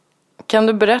kan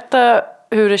du berätta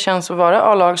hur det känns att vara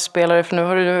A-lagsspelare? För nu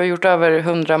har du gjort över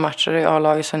 100 matcher i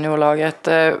A-laget, seniorlaget.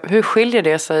 Hur skiljer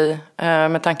det sig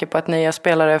med tanke på att ni är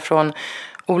spelare från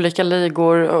olika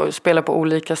ligor och spelar på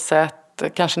olika sätt?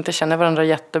 Kanske inte känner varandra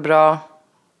jättebra.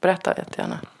 Berätta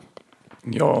jättegärna.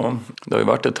 Ja, det har ju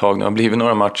varit ett tag. Det har blivit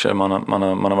några matcher man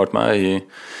har varit med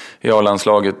i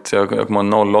A-landslaget. Jag kommer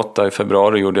ihåg 08 i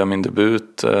februari gjorde jag min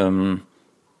debut.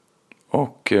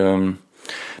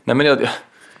 Nej, men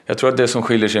jag tror att det som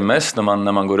skiljer sig mest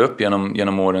när man går upp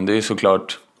genom åren, det är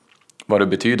såklart vad det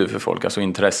betyder för folk. Alltså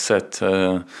intresset,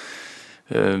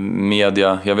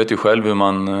 media. Jag vet ju själv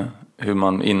hur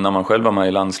man innan man själv var med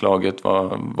i landslaget,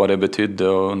 vad det betydde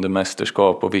och under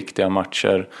mästerskap och viktiga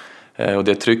matcher. Och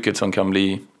det trycket som kan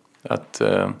bli att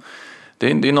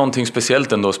det är någonting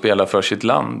speciellt ändå att spela för sitt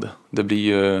land. Det blir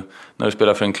ju, när du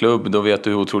spelar för en klubb, då vet du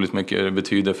hur otroligt mycket det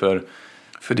betyder för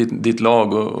ditt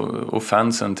lag och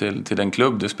fansen till den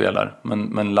klubb du spelar.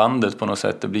 Men landet på något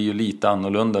sätt, det blir ju lite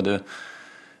annorlunda. Det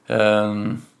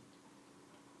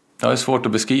är svårt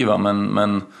att beskriva,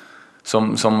 men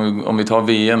som om vi tar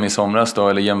VM i somras då,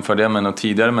 eller jämför det med något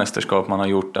tidigare mästerskap man har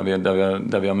gjort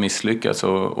där vi har misslyckats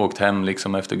och åkt hem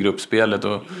liksom efter gruppspelet.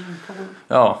 Och,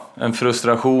 ja, en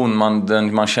frustration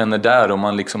man känner där, och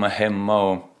man liksom är hemma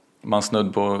och man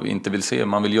snudd på inte vill se,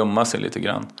 man vill gömma sig lite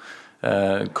grann.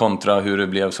 Kontra hur det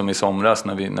blev som i somras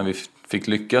när vi fick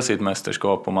lyckas i ett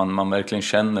mästerskap och man verkligen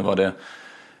känner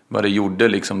vad det gjorde,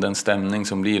 liksom den stämning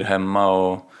som blir hemma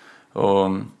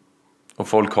och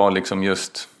folk har liksom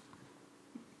just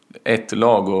ett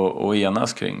lag att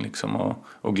enas kring liksom,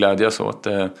 och glädjas åt.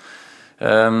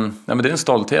 Men det är en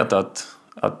stolthet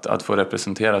att få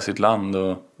representera sitt land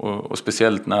och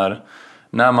speciellt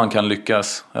när man kan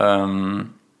lyckas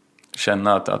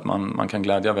känna att man kan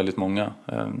glädja väldigt många.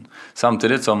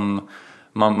 Samtidigt som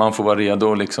man får vara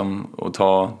redo liksom att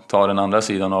ta den andra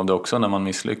sidan av det också när man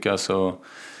misslyckas. Och,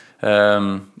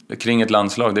 kring ett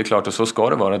landslag, det är klart att så ska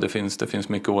det vara. Det finns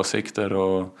mycket åsikter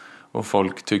och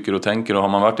folk tycker och tänker. Och har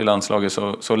man varit i landslaget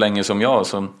så länge som jag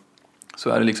så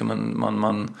är det liksom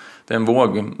det är en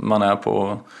våg man är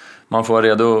på. Man får vara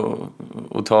redo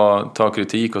att ta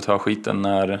kritik och ta skiten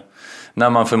när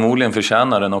man förmodligen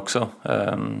förtjänar den också.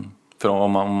 För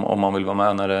om man vill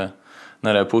vara med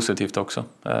när det är positivt också.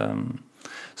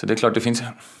 Så det är klart, det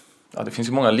finns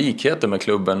ju många likheter med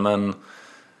klubben, men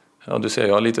ja, du ser,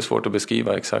 jag har lite svårt att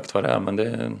beskriva exakt vad det är, men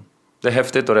det är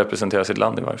häftigt att representera sitt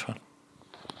land i varje fall.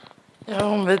 Ja,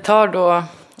 om vi tar då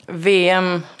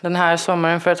VM den här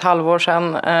sommaren för ett halvår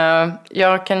sedan.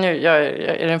 Jag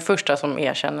är den första som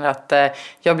erkänner att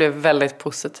jag blev väldigt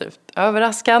positivt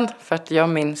överraskad, för att jag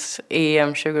minns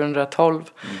EM 2012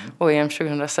 och EM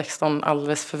 2016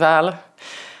 alldeles för väl.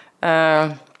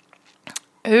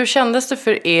 Hur kändes det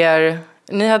för er?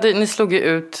 Ni slog ju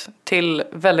ut till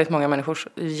väldigt många människors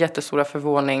jättestora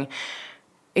förvåning.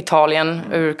 Italien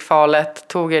ur kvalet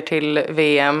tog er till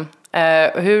VM.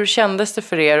 Hur kändes det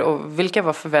för er och vilka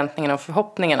var förväntningarna och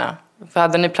förhoppningarna? För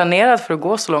hade ni planerat för att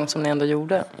gå så långt som ni ändå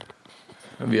gjorde?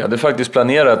 Vi hade faktiskt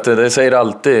planerat, det säger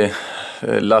alltid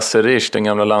Lasse Risch, den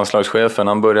gamla landslagschefen.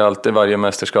 Han börjar alltid varje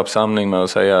mästerskapssamling med att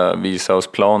säga visa oss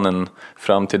planen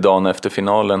fram till dagen efter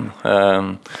finalen.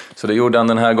 Så det gjorde han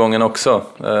den här gången också,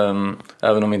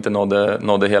 även om vi inte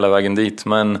nådde hela vägen dit.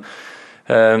 Men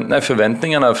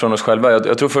förväntningarna från oss själva,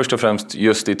 jag tror först och främst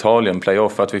just Italien,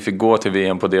 playoff, att vi fick gå till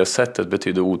VM på det sättet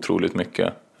betyder otroligt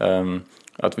mycket.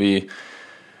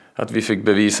 Att vi fick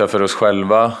bevisa för oss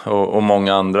själva och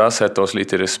många andra, sätta oss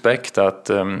lite i respekt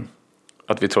att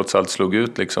vi trots allt slog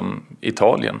ut liksom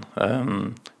Italien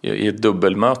i ett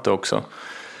dubbelmöte också.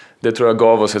 Det tror jag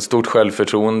gav oss ett stort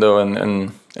självförtroende och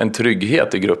en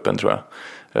trygghet i gruppen, tror jag.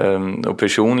 Och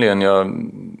personligen,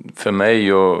 för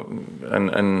mig och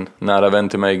en nära vän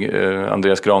till mig,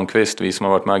 Andreas Granqvist, vi som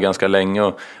har varit med ganska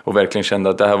länge och verkligen kände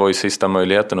att det här var ju sista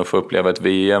möjligheten att få uppleva ett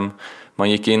VM. Man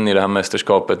gick in i det här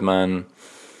mästerskapet med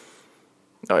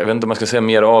jag vet inte om man ska säga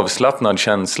mer avslappnad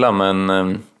känsla, men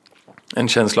en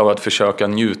känsla av att försöka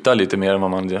njuta lite mer än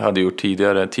vad man hade gjort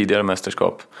tidigare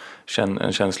mästerskap.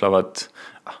 En känsla av att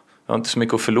jag har inte så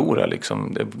mycket att förlora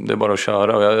liksom. Det är bara att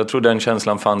köra, och jag tror den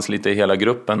känslan fanns lite i hela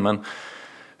gruppen. Men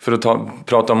för att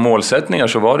prata om målsättningar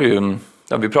så var det ju,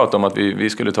 vi pratade om att vi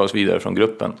skulle ta oss vidare från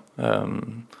gruppen.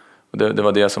 Det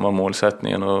var det som var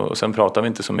målsättningen, och sen pratade vi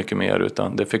inte så mycket mer,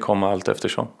 utan det fick komma allt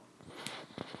eftersom.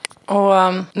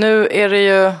 Och nu är det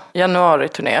ju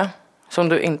januari-turné som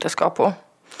du inte ska på.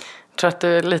 Jag tror att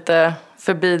du är lite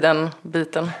förbi den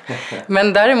biten.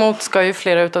 Men däremot ska ju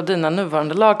flera av dina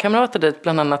nuvarande lagkamrater dit,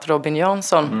 bland annat Robin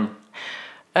Jansson.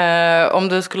 Om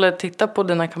du skulle titta på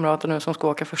dina kamrater nu som ska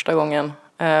åka första gången,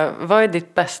 vad är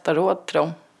ditt bästa råd till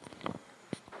dem?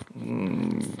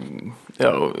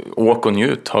 Ja, åk och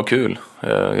njut, ha kul.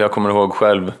 Jag kommer ihåg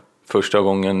själv första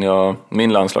gången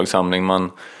min landslagssamling,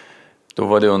 då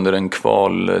var det under en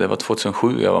kval, det var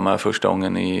 2007 jag var med första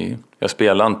gången jag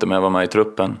spelade inte men jag var med i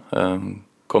truppen.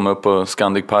 Kom upp på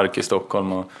Scandic Park i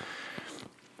Stockholm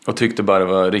och tyckte bara det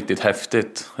var riktigt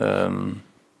häftigt.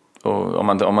 Och om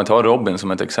man tar Robin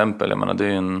som ett exempel, jag menar, det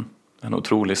är en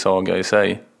otrolig saga i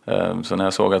sig. Så när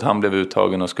jag såg att han blev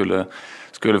uttagen och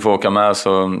skulle få åka med,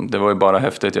 så det var ju bara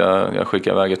häftigt. Jag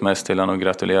skickade iväg ett mess till honom och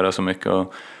gratulerade så mycket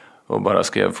och bara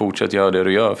skrev fortsätt göra det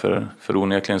du gör, för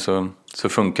onekligen så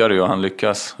funkar det ju och han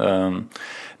lyckas.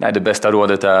 Nej, det bästa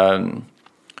rådet är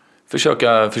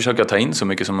försöka ta in så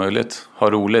mycket som möjligt, ha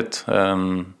roligt.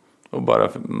 Och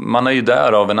man är ju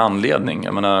där av en anledning.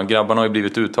 Jag menar, grabbarna har ju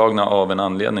blivit uttagna av en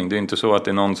anledning. Det är inte så att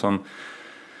det är någon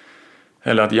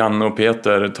eller att Janne och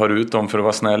Peter tar ut dem för att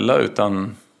vara snälla,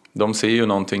 utan de ser ju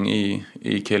någonting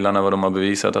i killarna, vad de har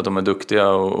bevisat, att de är duktiga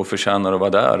och förtjänar att vara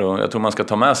där. Och jag tror man ska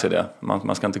ta med sig det.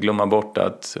 Man ska inte glömma bort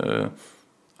att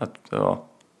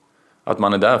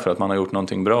man är där för att man har gjort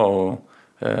någonting bra, och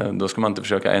då ska man inte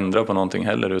försöka ändra på någonting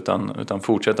heller, utan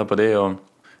fortsätta på det och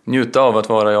njuta av att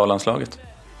vara i A-landslaget.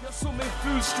 Som en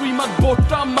fullstreamad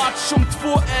borta match som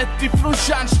 2-1 ifrån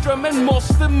Tjärnströmen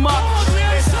måste match.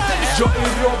 Jag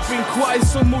är Robin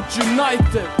Quaison mot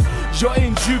United. Jag är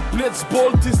en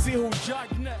djupledsboll till CH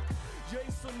Jagnet.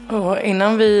 Och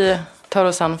innan vi tar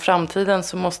oss an framtiden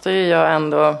så måste ju jag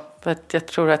ändå, för att jag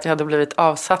tror att jag hade blivit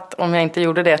avsatt om jag inte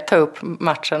gjorde det, ta upp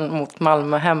matchen mot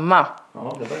Malmö hemma.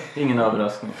 Ja, det var ingen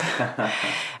överraskning.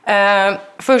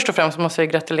 Först och främst måste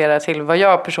jag gratulera till vad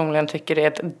jag personligen tycker är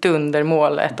ett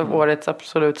dundermål. Ett av årets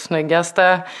absolut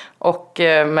snyggaste och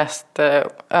mest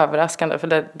överraskande,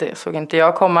 för det såg inte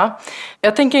jag komma.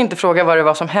 Jag tänker inte fråga vad det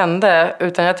var som hände,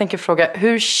 utan jag tänker fråga,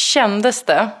 hur kändes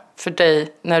det för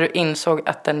dig när du insåg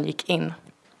att den gick in?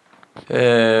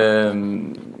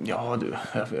 Jag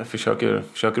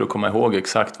försöker att komma ihåg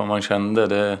exakt vad man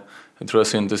kände. Jag tror jag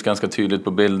syntes ganska tydligt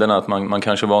på bilderna att man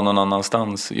kanske var någon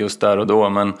annanstans just där och då.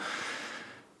 Men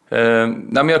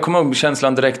jag kommer ihåg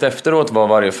känslan direkt efteråt var i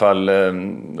varje fall,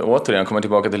 återigen kommer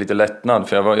tillbaka till lite lättnad.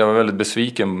 För jag var väldigt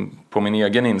besviken på min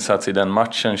egen insats i den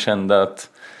matchen. Kände att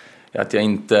jag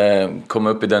inte kom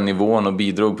upp i den nivån och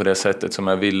bidrog på det sättet som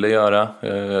jag ville göra.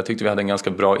 Jag tyckte vi hade en ganska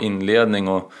bra inledning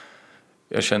och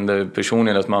jag kände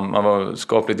personligen att man var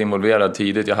skapligt involverad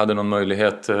tidigt. Jag hade någon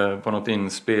möjlighet på något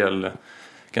inspel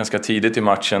ganska tidigt i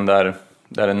matchen där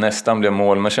det nästan blev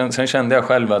mål. Men sen kände jag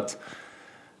själv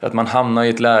att man hamnade i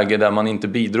ett läge där man inte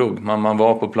bidrog. Man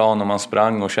var på plan och man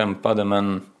sprang och kämpade,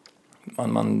 men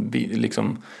man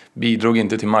liksom bidrog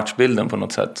inte till matchbilden på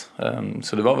något sätt.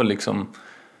 Så det var väl liksom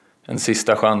en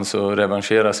sista chans att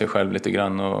revanschera sig själv lite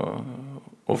grann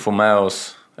och få med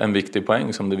oss en viktig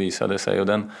poäng som det visade sig. Och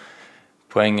den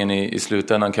poängen i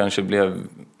slutändan kanske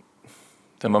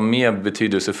den var mer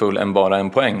betydelsefull än bara en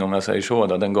poäng, om jag säger så.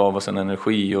 Den gav oss en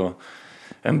energi och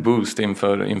en boost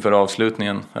inför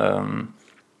avslutningen.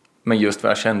 Men just vad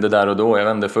jag kände där och då, jag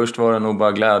vet inte, först var det nog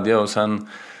bara glädje och sen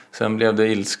blev det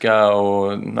ilska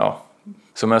och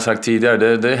som jag sagt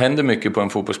tidigare, det händer mycket på en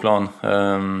fotbollsplan.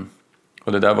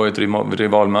 Och det där var ett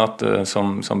rivalmöte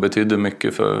som betydde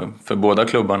mycket för båda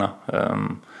klubbarna.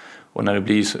 Och när det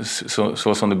blir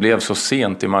så som det blev så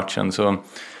sent i matchen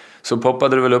så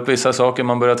poppade det väl upp vissa saker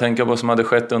man började tänka på som hade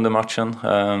skett under matchen.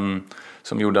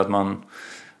 Som gjorde att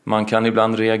man kan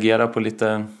ibland reagera på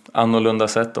lite annorlunda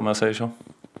sätt, om jag säger så.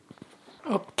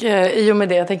 Och i och med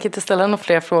det, jag tänker inte ställa några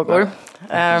fler frågor.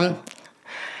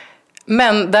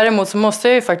 Men däremot så måste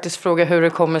jag ju faktiskt fråga hur det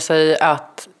kommer sig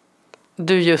att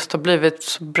du just har blivit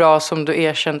så bra som du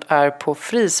erkänt är på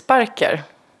frisparkar.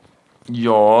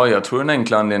 Ja, jag tror den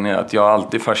enkla anledningen är att jag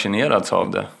alltid fascinerats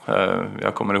av det.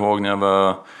 Jag kommer ihåg när jag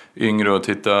var yngre och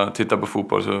tittade på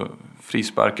fotboll, så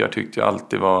frisparkar tyckte jag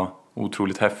alltid var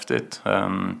otroligt häftigt.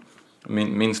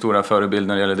 Min stora förebild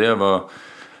när det gäller det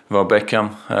var Beckham.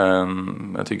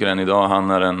 Jag tycker än idag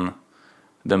han är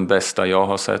den bästa jag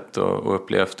har sett och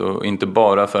upplevt. Och inte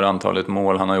bara för antalet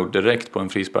mål han har gjort direkt på en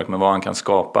frispark, men vad han kan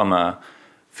skapa med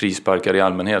frisparkar i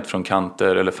allmänhet från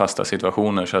kanter eller fasta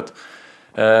situationer. Så att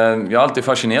jag har alltid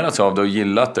fascinerats av det och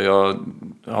gillat det. Jag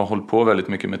har hållit på väldigt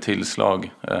mycket med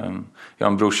tillslag. Jag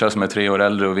har en brorsa som är 3 år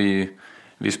äldre och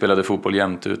vi spelade fotboll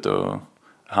jämt ut. Och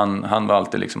han var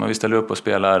alltid liksom, vi ställer upp och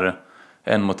spelar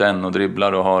en mot en och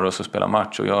dribblar och har och så spelar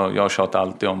match. Och jag tjatar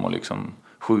alltid om att liksom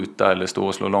skjuta eller stå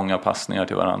och slå långa passningar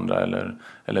till varandra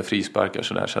eller frisparkar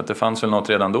sådär. Så att det fanns väl något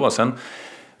redan då.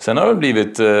 Sen har det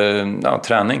blivit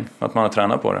träning, att man har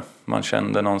tränat på det. Man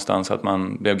kände någonstans att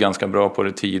man blev ganska bra på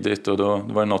det tidigt och då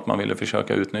var det något man ville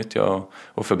försöka utnyttja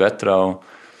och förbättra.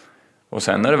 Och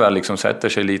sen när det väl liksom sätter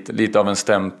sig lite av en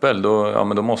stämpel,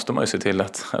 då måste man ju se till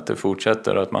att det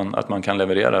fortsätter och att man kan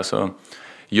leverera. Så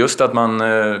just att man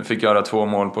fick göra 2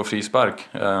 mål på frispark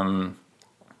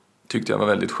tyckte jag var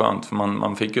väldigt skönt. För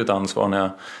man fick ju ett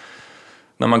ansvar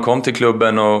när man kom till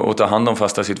klubben och ta hand om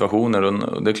fasta situationer.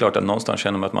 Och det är klart att någonstans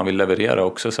känner man att man vill leverera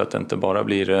också, så att det inte bara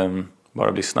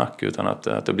blir snack, utan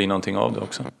att det blir någonting av det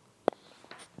också.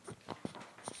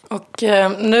 Och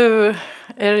nu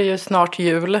är det ju snart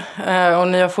jul och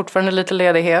ni har fortfarande lite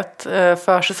ledighet.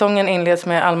 Försäsongen inleds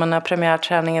med allmänna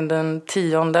premiärträningen den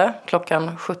 10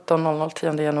 klockan 17.00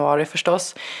 10 januari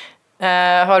förstås.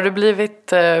 Har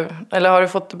du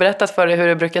fått berättat för dig hur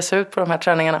det brukar se ut på de här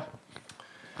träningarna?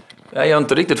 Jag har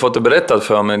inte riktigt fått det berättat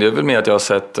för mig. Det är väl mer att jag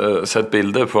har sett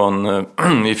bilder från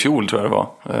i fjol, tror jag det var.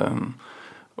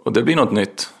 Och det blir något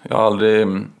nytt. Jag har aldrig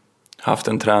haft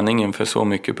en träning inför så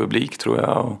mycket publik, tror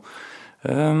jag. Och,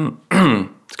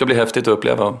 det ska bli häftigt att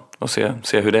uppleva och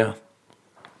se hur det är.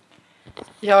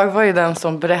 Jag var ju den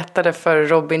som berättade för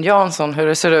Robin Jansson hur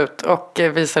det ser ut och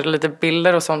visade lite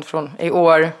bilder och sånt från i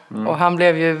år. Och han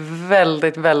blev ju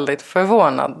väldigt, väldigt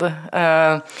förvånad.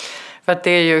 För att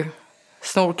det är ju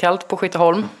snorkallt på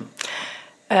Skytteholm.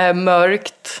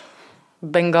 Mörkt,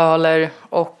 bengaler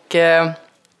och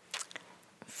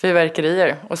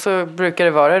fyrverkerier. Och så brukar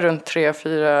det vara runt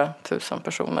 3-4 tusen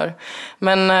personer.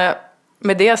 Men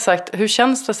med det sagt, hur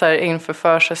känns det så här inför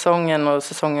försäsongen och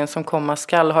säsongen som komma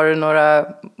skall? Har du några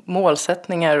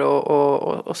målsättningar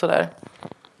och sådär?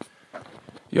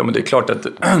 Ja, men det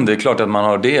är klart att man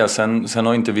har det. Sen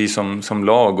har inte vi som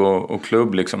lag och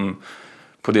klubb liksom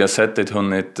på det sättet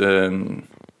hunnit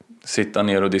sitta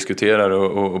ner och diskutera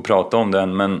och prata om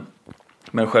den.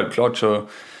 Men självklart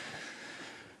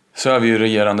så är vi ju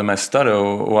regerande mästare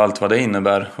och allt vad det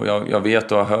innebär. Och jag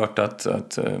vet och har hört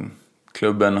att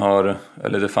klubben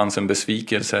det fanns en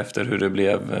besvikelse efter hur det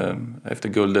blev efter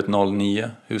guldet 09.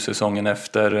 Hur säsongen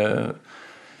efter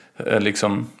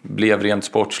liksom blev rent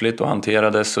sportsligt och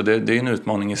hanterades. Så det är en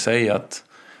utmaning i sig att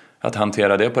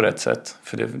hantera det på rätt sätt.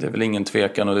 För det är väl ingen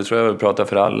tvekan, och det tror jag vill prata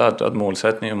för alla, att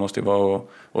målsättningen måste ju vara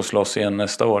att slåss igen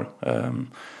nästa år.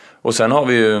 Och sen har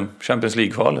vi ju Champions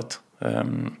League-kvalet.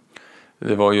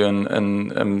 Det var ju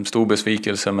en stor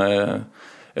besvikelse med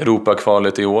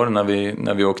Europakvalet i år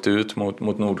när vi åkte ut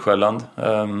mot Nordsjälland.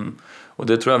 Och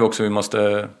det tror jag också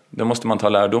det måste man ta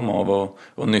lärdom av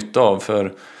och nytta av,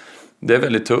 för det är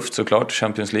väldigt tufft såklart,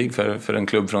 Champions League för en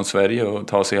klubb från Sverige att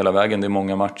ta sig hela vägen. Det är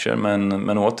många matcher,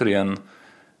 men återigen,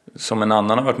 som en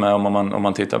annan har varit med om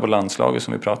man tittar på landslaget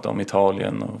som vi pratade om,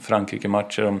 Italien och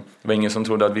Frankrike-matcher. Det var ingen som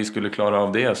trodde att vi skulle klara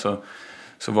av det, så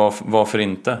varför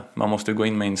inte? Man måste gå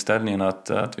in med inställningen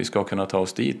att vi ska kunna ta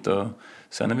oss dit, och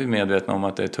sen är vi medvetna om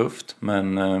att det är tufft,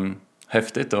 men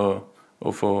häftigt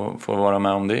att få vara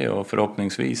med om det och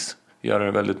förhoppningsvis göra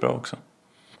det väldigt bra också.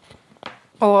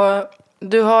 Och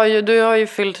du har ju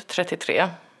fyllt 33.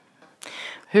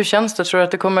 Hur känns det? Tror du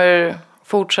att du kommer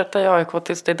fortsätta i AIK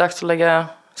tills det är dags att lägga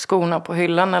skorna på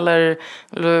hyllan, eller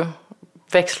vill du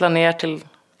växla ner till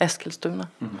Eskilstuna?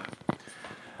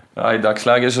 Ja, i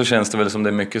dagsläget så känns det väl som det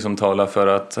är mycket som talar för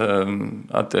att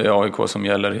det är AIK som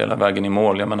gäller hela vägen i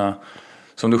mål. Jag menar,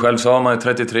 som du själv sa, man är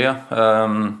 33.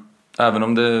 Även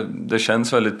om det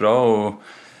känns väldigt bra och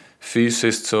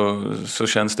fysiskt så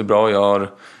känns det bra. Jag har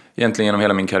egentligen genom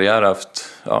hela min karriär haft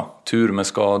tur med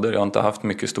skador. Jag har inte haft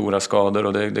mycket stora skador,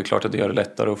 och det är klart att det gör det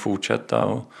lättare att fortsätta.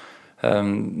 Och,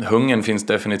 hungern finns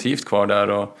definitivt kvar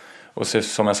där, och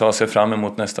som jag sa, se fram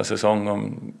emot nästa säsong. Och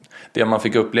det man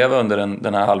fick uppleva under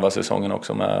den här halva säsongen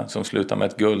också som slutade med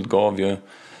ett guld gav ju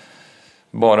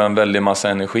bara en väldig massa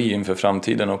energi inför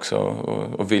framtiden också,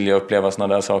 och vilja uppleva såna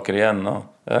där saker igen.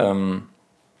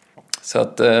 Så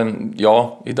att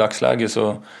i dagsläget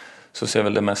så ser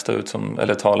väl det mesta ut som,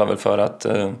 eller talar väl för att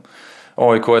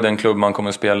AIK är den klubb man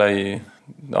kommer spela i,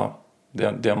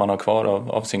 det man har kvar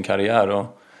av sin karriär.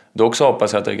 Och då också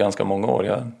hoppas jag att det är ganska många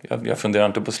år. Jag funderar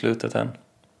inte på slutet än.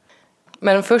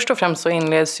 Men först och främst så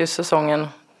inleds ju säsongen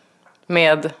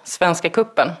med Svenska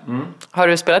Cupen. Har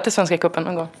du spelat i Svenska Cupen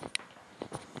någon gång?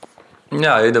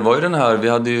 Nej, det var ju den här, vi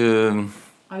hade ju...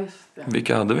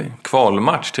 Vilka hade vi?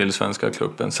 Kvalmatch till Svenska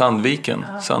Cupen.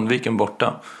 Sandviken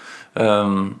borta.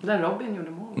 Där Robin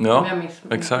gjorde mål. Ja,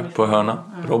 exakt, på hörna.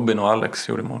 Robin och Alex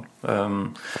gjorde mål.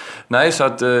 Nej, så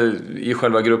att i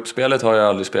själva gruppspelet har jag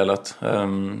aldrig spelat.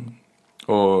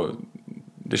 Och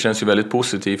det känns ju väldigt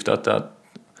positivt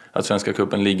att Svenska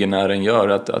cupen ligger när den gör,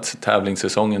 att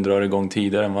tävlingssäsongen drar igång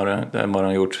tidigare än vad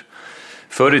den gjort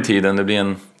förr i tiden. Det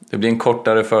blir en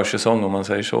kortare försäsong om man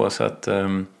säger så att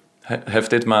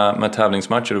häftigt med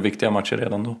tävlingsmatcher och viktiga matcher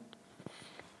redan då.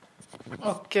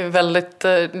 Och väldigt,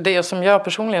 det som jag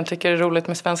personligen tycker är roligt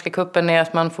med Svenska cupen är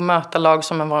att man får möta lag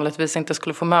som man vanligtvis inte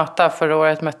skulle få möta. Förra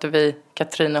året mötte vi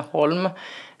Katrineholm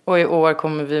och i år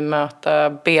kommer vi möta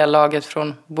B-laget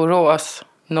från Borås,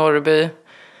 Norrby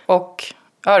och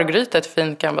Örgryte, ett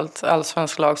fint gammalt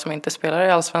allsvensk lag som inte spelar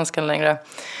i allsvenskan längre.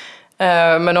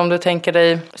 Men om du tänker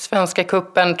dig Svenska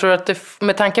cupen, tror du att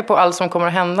med tanke på allt som kommer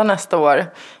att hända nästa år,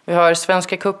 vi har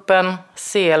Svenska cupen,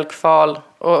 CL-kval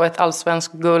och ett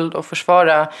allsvensk guld att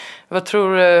försvara, vad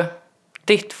tror du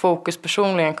ditt fokus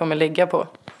personligen kommer ligga på?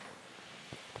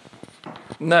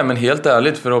 Nej, men helt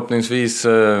ärligt, förhoppningsvis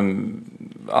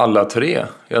alla tre.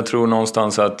 Jag tror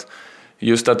någonstans att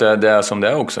just att det är som det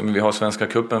är också. Men vi har Svenska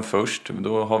cupen först.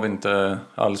 Då har vi inte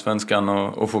allsvenskan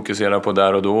att fokusera på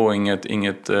där och då. Och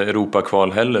inget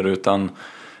Europakval heller.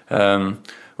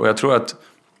 Och jag tror att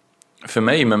för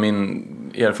mig, med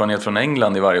min erfarenhet från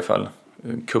England i varje fall,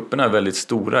 cuperna är väldigt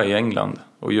stora i England.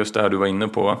 Och just det här du var inne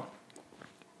på,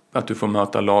 att du får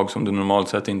möta lag som du normalt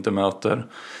sett inte möter.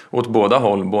 Åt båda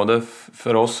håll. Både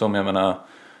för oss som, jag menar,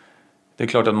 det är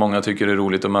klart att många tycker det är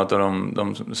roligt att möta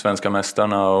de svenska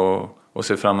mästarna och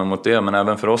se fram emot det. Men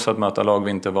även för oss att möta lag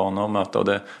vi inte är vana att möta. Och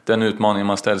den utmaningen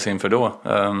man ställs inför då.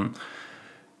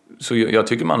 Så jag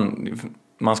tycker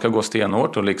man ska gå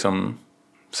stenhårt och liksom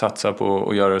satsa på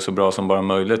att göra det så bra som bara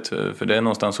möjligt. För det är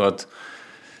någonstans så att,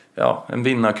 ja, en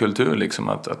vinnarkultur liksom.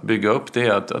 Att bygga upp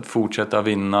det, att fortsätta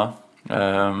vinna.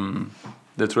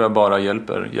 Det tror jag bara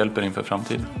hjälper inför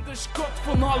framtiden. Underskott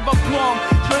från halva plan.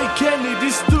 Jag är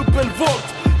Kennedys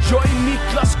dubbelvolt. Jag är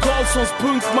Niklas Karlssons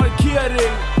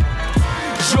punktmarkering.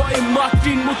 Jag är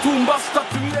Martin Mutumbas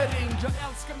statuering. Jag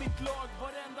älskar mitt lag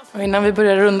varenda... Och innan vi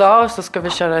börjar runda av så ska vi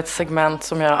köra ett segment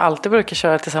som jag alltid brukar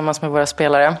köra tillsammans med våra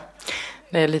spelare.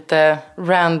 Det är lite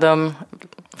random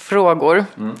frågor.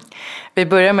 Vi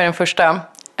börjar med den första.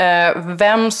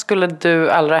 Vem skulle du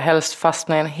allra helst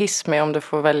fastna i en hiss med om du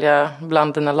får välja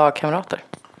bland dina lagkamrater?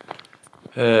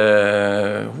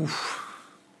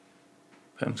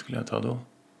 Vem skulle jag ta då?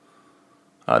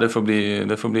 Ja, det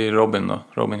får bli Robin då.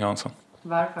 Robin Jansson.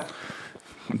 Varför?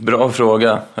 Bra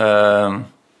fråga.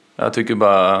 Jag tycker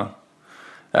bara...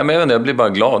 Ja, men jag blir bara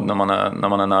glad när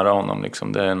man är nära honom.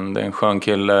 Liksom. Det är en skön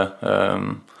kille.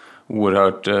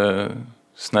 Oerhört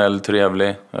snäll,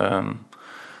 trevlig.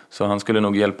 Så han skulle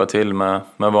nog hjälpa till med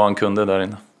vad han kunde där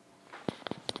inne.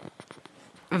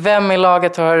 Vem i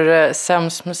laget har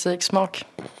sämst musiksmak?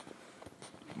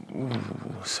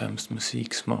 Sämst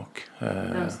musiksmak.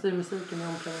 Vem styr musiken i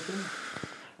omklädningsrummet?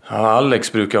 Ja,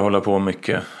 Alex brukar hålla på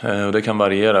mycket. Och det kan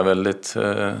variera väldigt.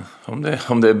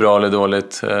 Om det är bra eller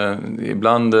dåligt.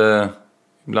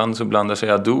 Ibland så blandar sig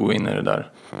Ado in i det där.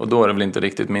 Och då är det väl inte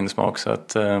riktigt min smak. Så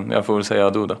att, jag får väl säga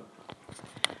Ado då.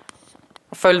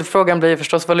 Följdfrågan blir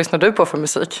förstås, vad lyssnar du på för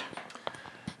musik?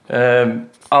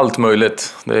 Allt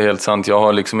möjligt, det är helt sant. Jag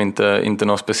har liksom inte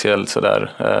något speciellt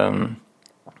sådär.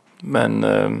 Men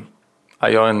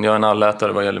jag är en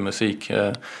allätare vad gäller musik.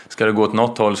 Ska det gå åt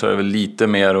något håll så är det väl lite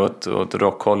mer åt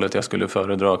rockhållet. Jag skulle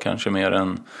föredra kanske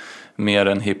mer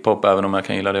än hiphop, även om jag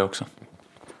kan gilla det också.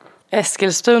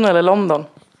 Eskilstuna eller London?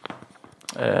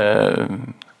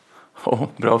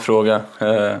 Bra fråga.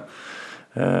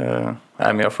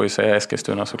 Nej, men jag får ju säga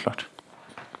Eskilstuna såklart.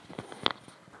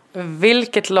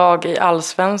 Vilket lag i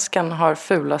allsvenskan har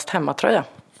fulast hemmatröja?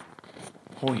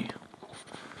 Oj.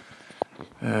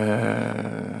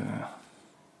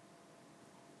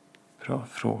 Bra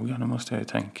fråga, nu måste jag ju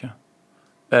tänka.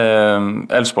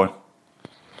 Elfsborg.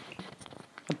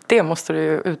 Det måste du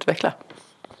ju utveckla.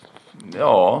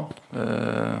 Ja,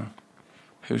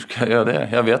 hur ska jag göra det?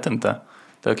 Jag vet inte.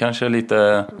 Det kanske är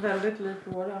lite... Väldigt likt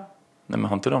våra. Nej, men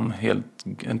har inte de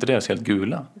inte deras helt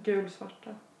gula? Gulsvarta.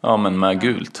 Ja, men med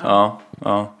gult. Ja,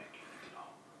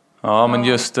 men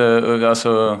just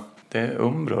alltså, det är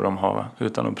Umbro de har, va?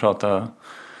 Utan att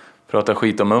prata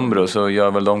skit om Umbro så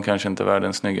gör väl de kanske inte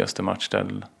världens snyggaste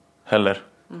matchställ heller.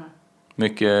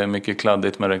 Mycket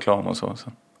kladdigt med reklam och så.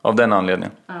 Av den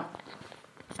anledningen.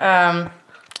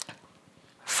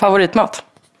 Favoritmat?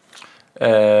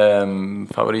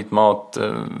 Favoritmat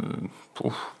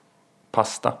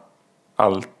pasta.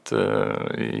 Allt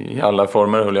i alla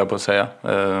former höll jag på att säga.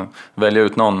 Välja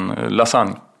ut någon.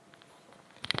 Lasagne.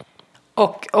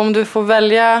 Och om du får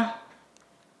välja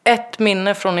ett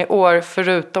minne från i år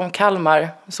förutom Kalmar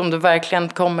som du verkligen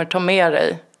kommer ta med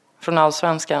dig från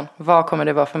allsvenskan, vad kommer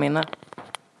det vara för minne?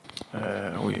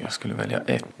 Jag skulle välja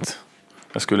ett.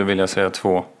 Jag skulle vilja säga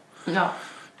 2. Ja.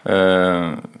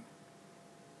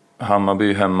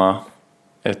 Hammarby hemma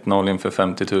 1-0 inför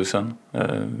 50 000,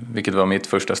 vilket var mitt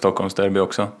första Stockholmsderby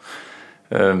också.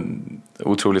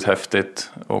 Otroligt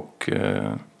häftigt, och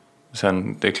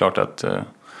sen det är klart att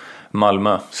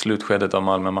Malmö, slutskedet av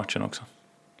Malmö-matchen också.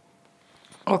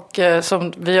 Och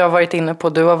som vi har varit inne på,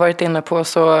 du har varit inne på,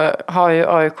 så har ju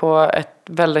AIK ett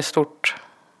väldigt stort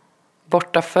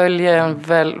bortafölje,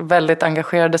 väldigt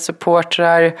engagerade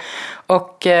supportrar,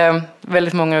 och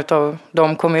väldigt många av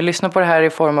dem kommer ju lyssna på det här i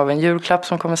form av en julklapp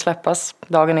som kommer släppas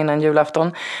dagen innan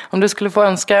julafton. Om du skulle få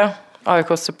önska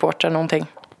AIKs supportrar någonting?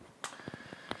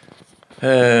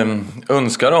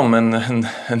 Önskar dem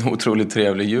en otroligt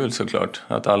trevlig jul såklart.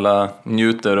 Att alla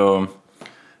njuter och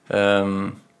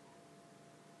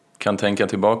kan tänka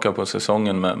tillbaka på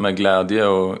säsongen med glädje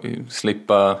och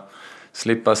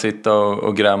slippa sitta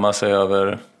och gräma sig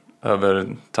över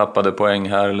tappade poäng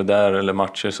här eller där eller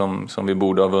matcher som vi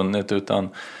borde ha vunnit, utan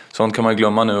sånt kan man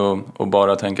glömma nu och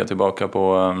bara tänka tillbaka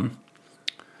på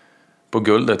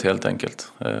guldet helt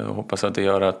enkelt. Och hoppas att det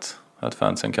gör att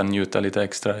fansen kan njuta lite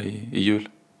extra i jul.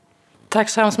 Tack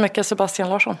så hemskt mycket, Sebastian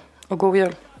Larsson, och god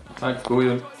jul. Tack, god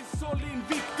jul.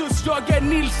 Jag är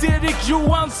Nils-Erik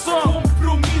Johansson,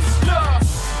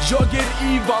 kompromisslös. Jag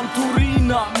är Ivan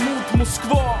Torina mot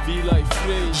Moskva. Vila i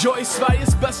fred. Jag är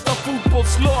Sveriges bästa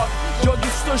fotbollslag. Jag är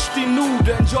störst i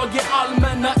Norden. Jag är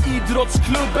allmänna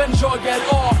idrottsklubben. Jag är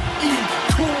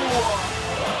AIK.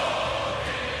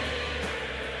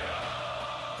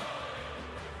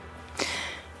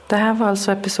 Det här var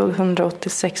alltså episod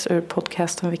 186 ur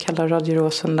podcasten vi kallar Radio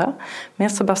Råsunda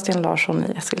med Sebastian Larsson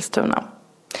i Eskilstuna.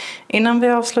 Innan vi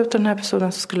avslutar den här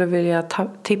episoden så skulle jag vilja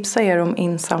tipsa er om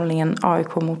insamlingen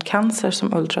AIK mot cancer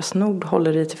som Ultras Nord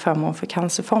håller i till förmån för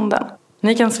Cancerfonden.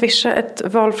 Ni kan swisha ett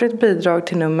valfritt bidrag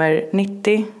till nummer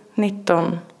 90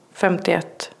 19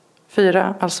 51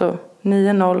 4, alltså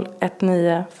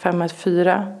 9019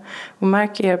 514, och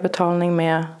märk er betalning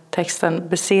med texten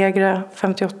besegra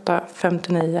 58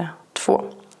 59 2.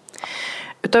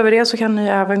 Utöver det så kan ni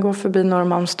även gå förbi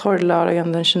Norrmalmstorg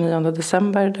lördagen den 29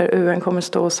 december där UN kommer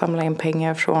stå och samla in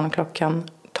pengar från klockan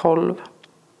 12.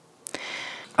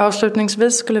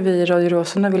 Avslutningsvis skulle vi i Radio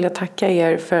Råsunda vilja tacka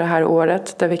er för det här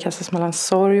året där vi kastas mellan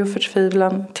sorg och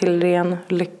förtvivlan till ren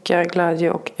lycka,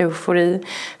 glädje och eufori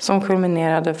som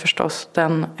kulminerade förstås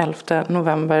den 11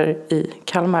 november i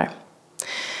Kalmar.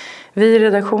 Vi i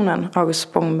redaktionen, August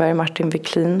Spångberg, Martin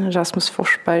Wiklin, Rasmus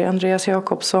Forsberg, Andreas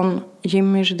Jakobsson,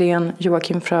 Jimmy Rydén,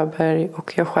 Joakim Fröberg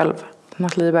och jag själv,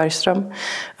 Nathalie Bergström,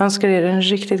 önskar er en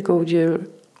riktigt god jul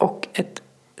och ett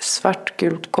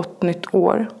svartgult gott nytt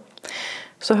år.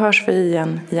 Så hörs vi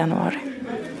igen i januari.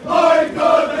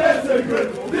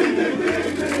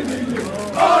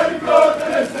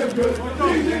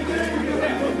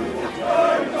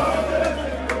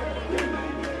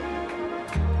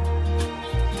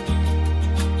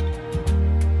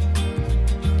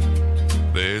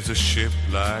 There's a ship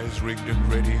lies rigged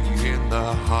and ready in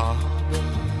the harbor.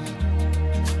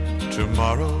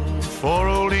 Tomorrow for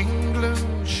old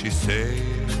England she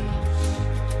sails,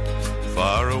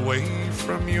 far away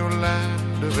from your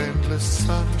land of endless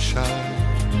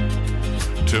sunshine,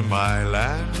 to my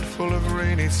land full of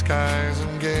rainy skies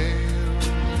and gales.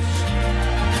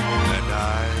 And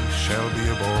I shall be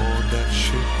aboard that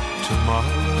ship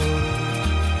tomorrow,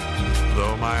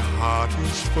 though my heart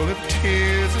is full of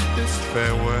tears at this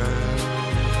farewell.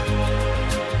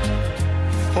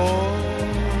 For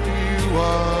you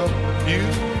are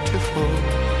beautiful,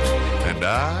 and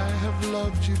I have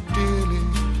loved you dearly,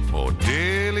 more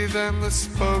dearly than the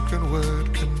spoken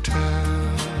word can tell.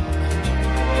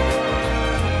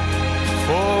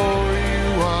 For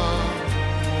you are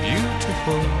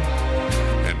beautiful,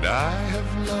 and I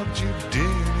have loved you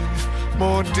dearly,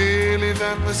 more dearly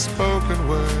than the spoken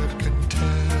word can tell.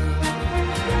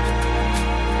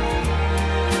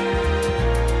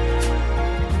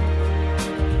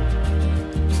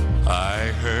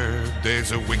 I heard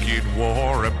there's a wicked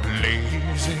war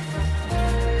a-blazing,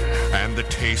 and the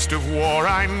taste of war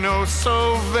I know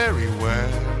so very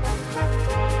well.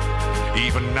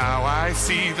 Even now I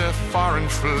see the foreign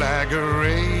flag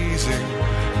a-raising,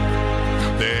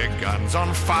 their guns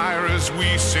on fire as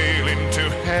we sail into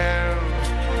hell.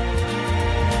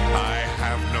 I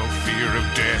have no fear of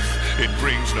death, it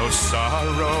brings no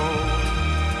sorrow,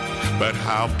 but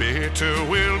how bitter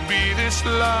will be this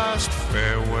last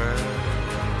farewell.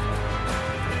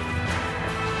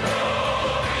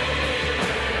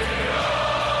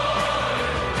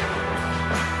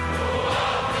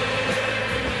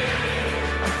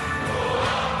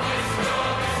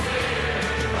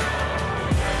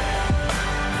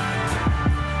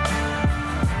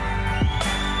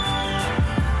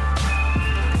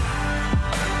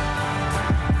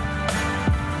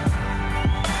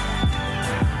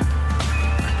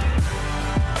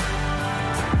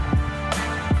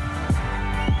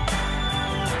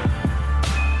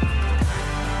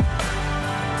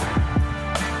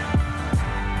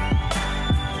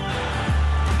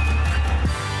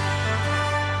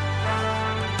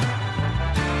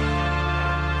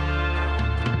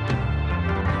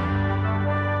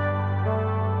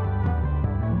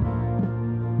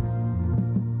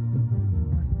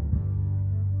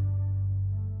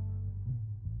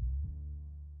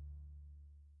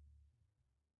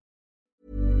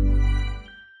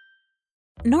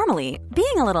 Normally,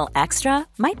 being a little extra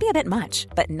might be a bit much,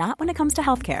 but not when it comes to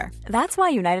healthcare. That's why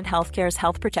United Healthcare's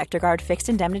Health Protector Guard fixed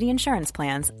indemnity insurance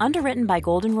plans, underwritten by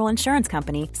Golden Rule Insurance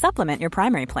Company, supplement your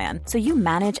primary plan so you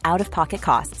manage out-of-pocket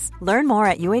costs. Learn more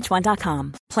at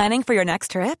UH1.com. Planning for your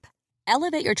next trip?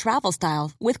 Elevate your travel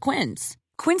style with Quince.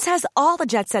 Quince has all the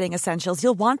jet-setting essentials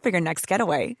you'll want for your next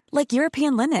getaway, like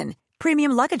European linen,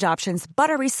 premium luggage options,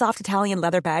 buttery soft Italian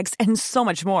leather bags, and so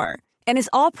much more. And is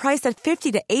all priced at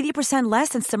 50 to 80% less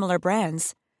than similar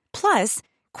brands. Plus,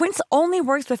 Quince only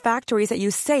works with factories that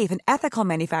use safe and ethical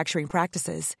manufacturing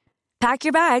practices. Pack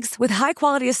your bags with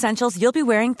high-quality essentials you'll be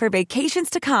wearing for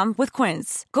vacations to come with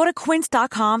Quince. Go to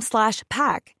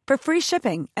quince.com/pack for free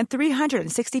shipping and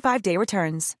 365-day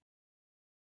returns.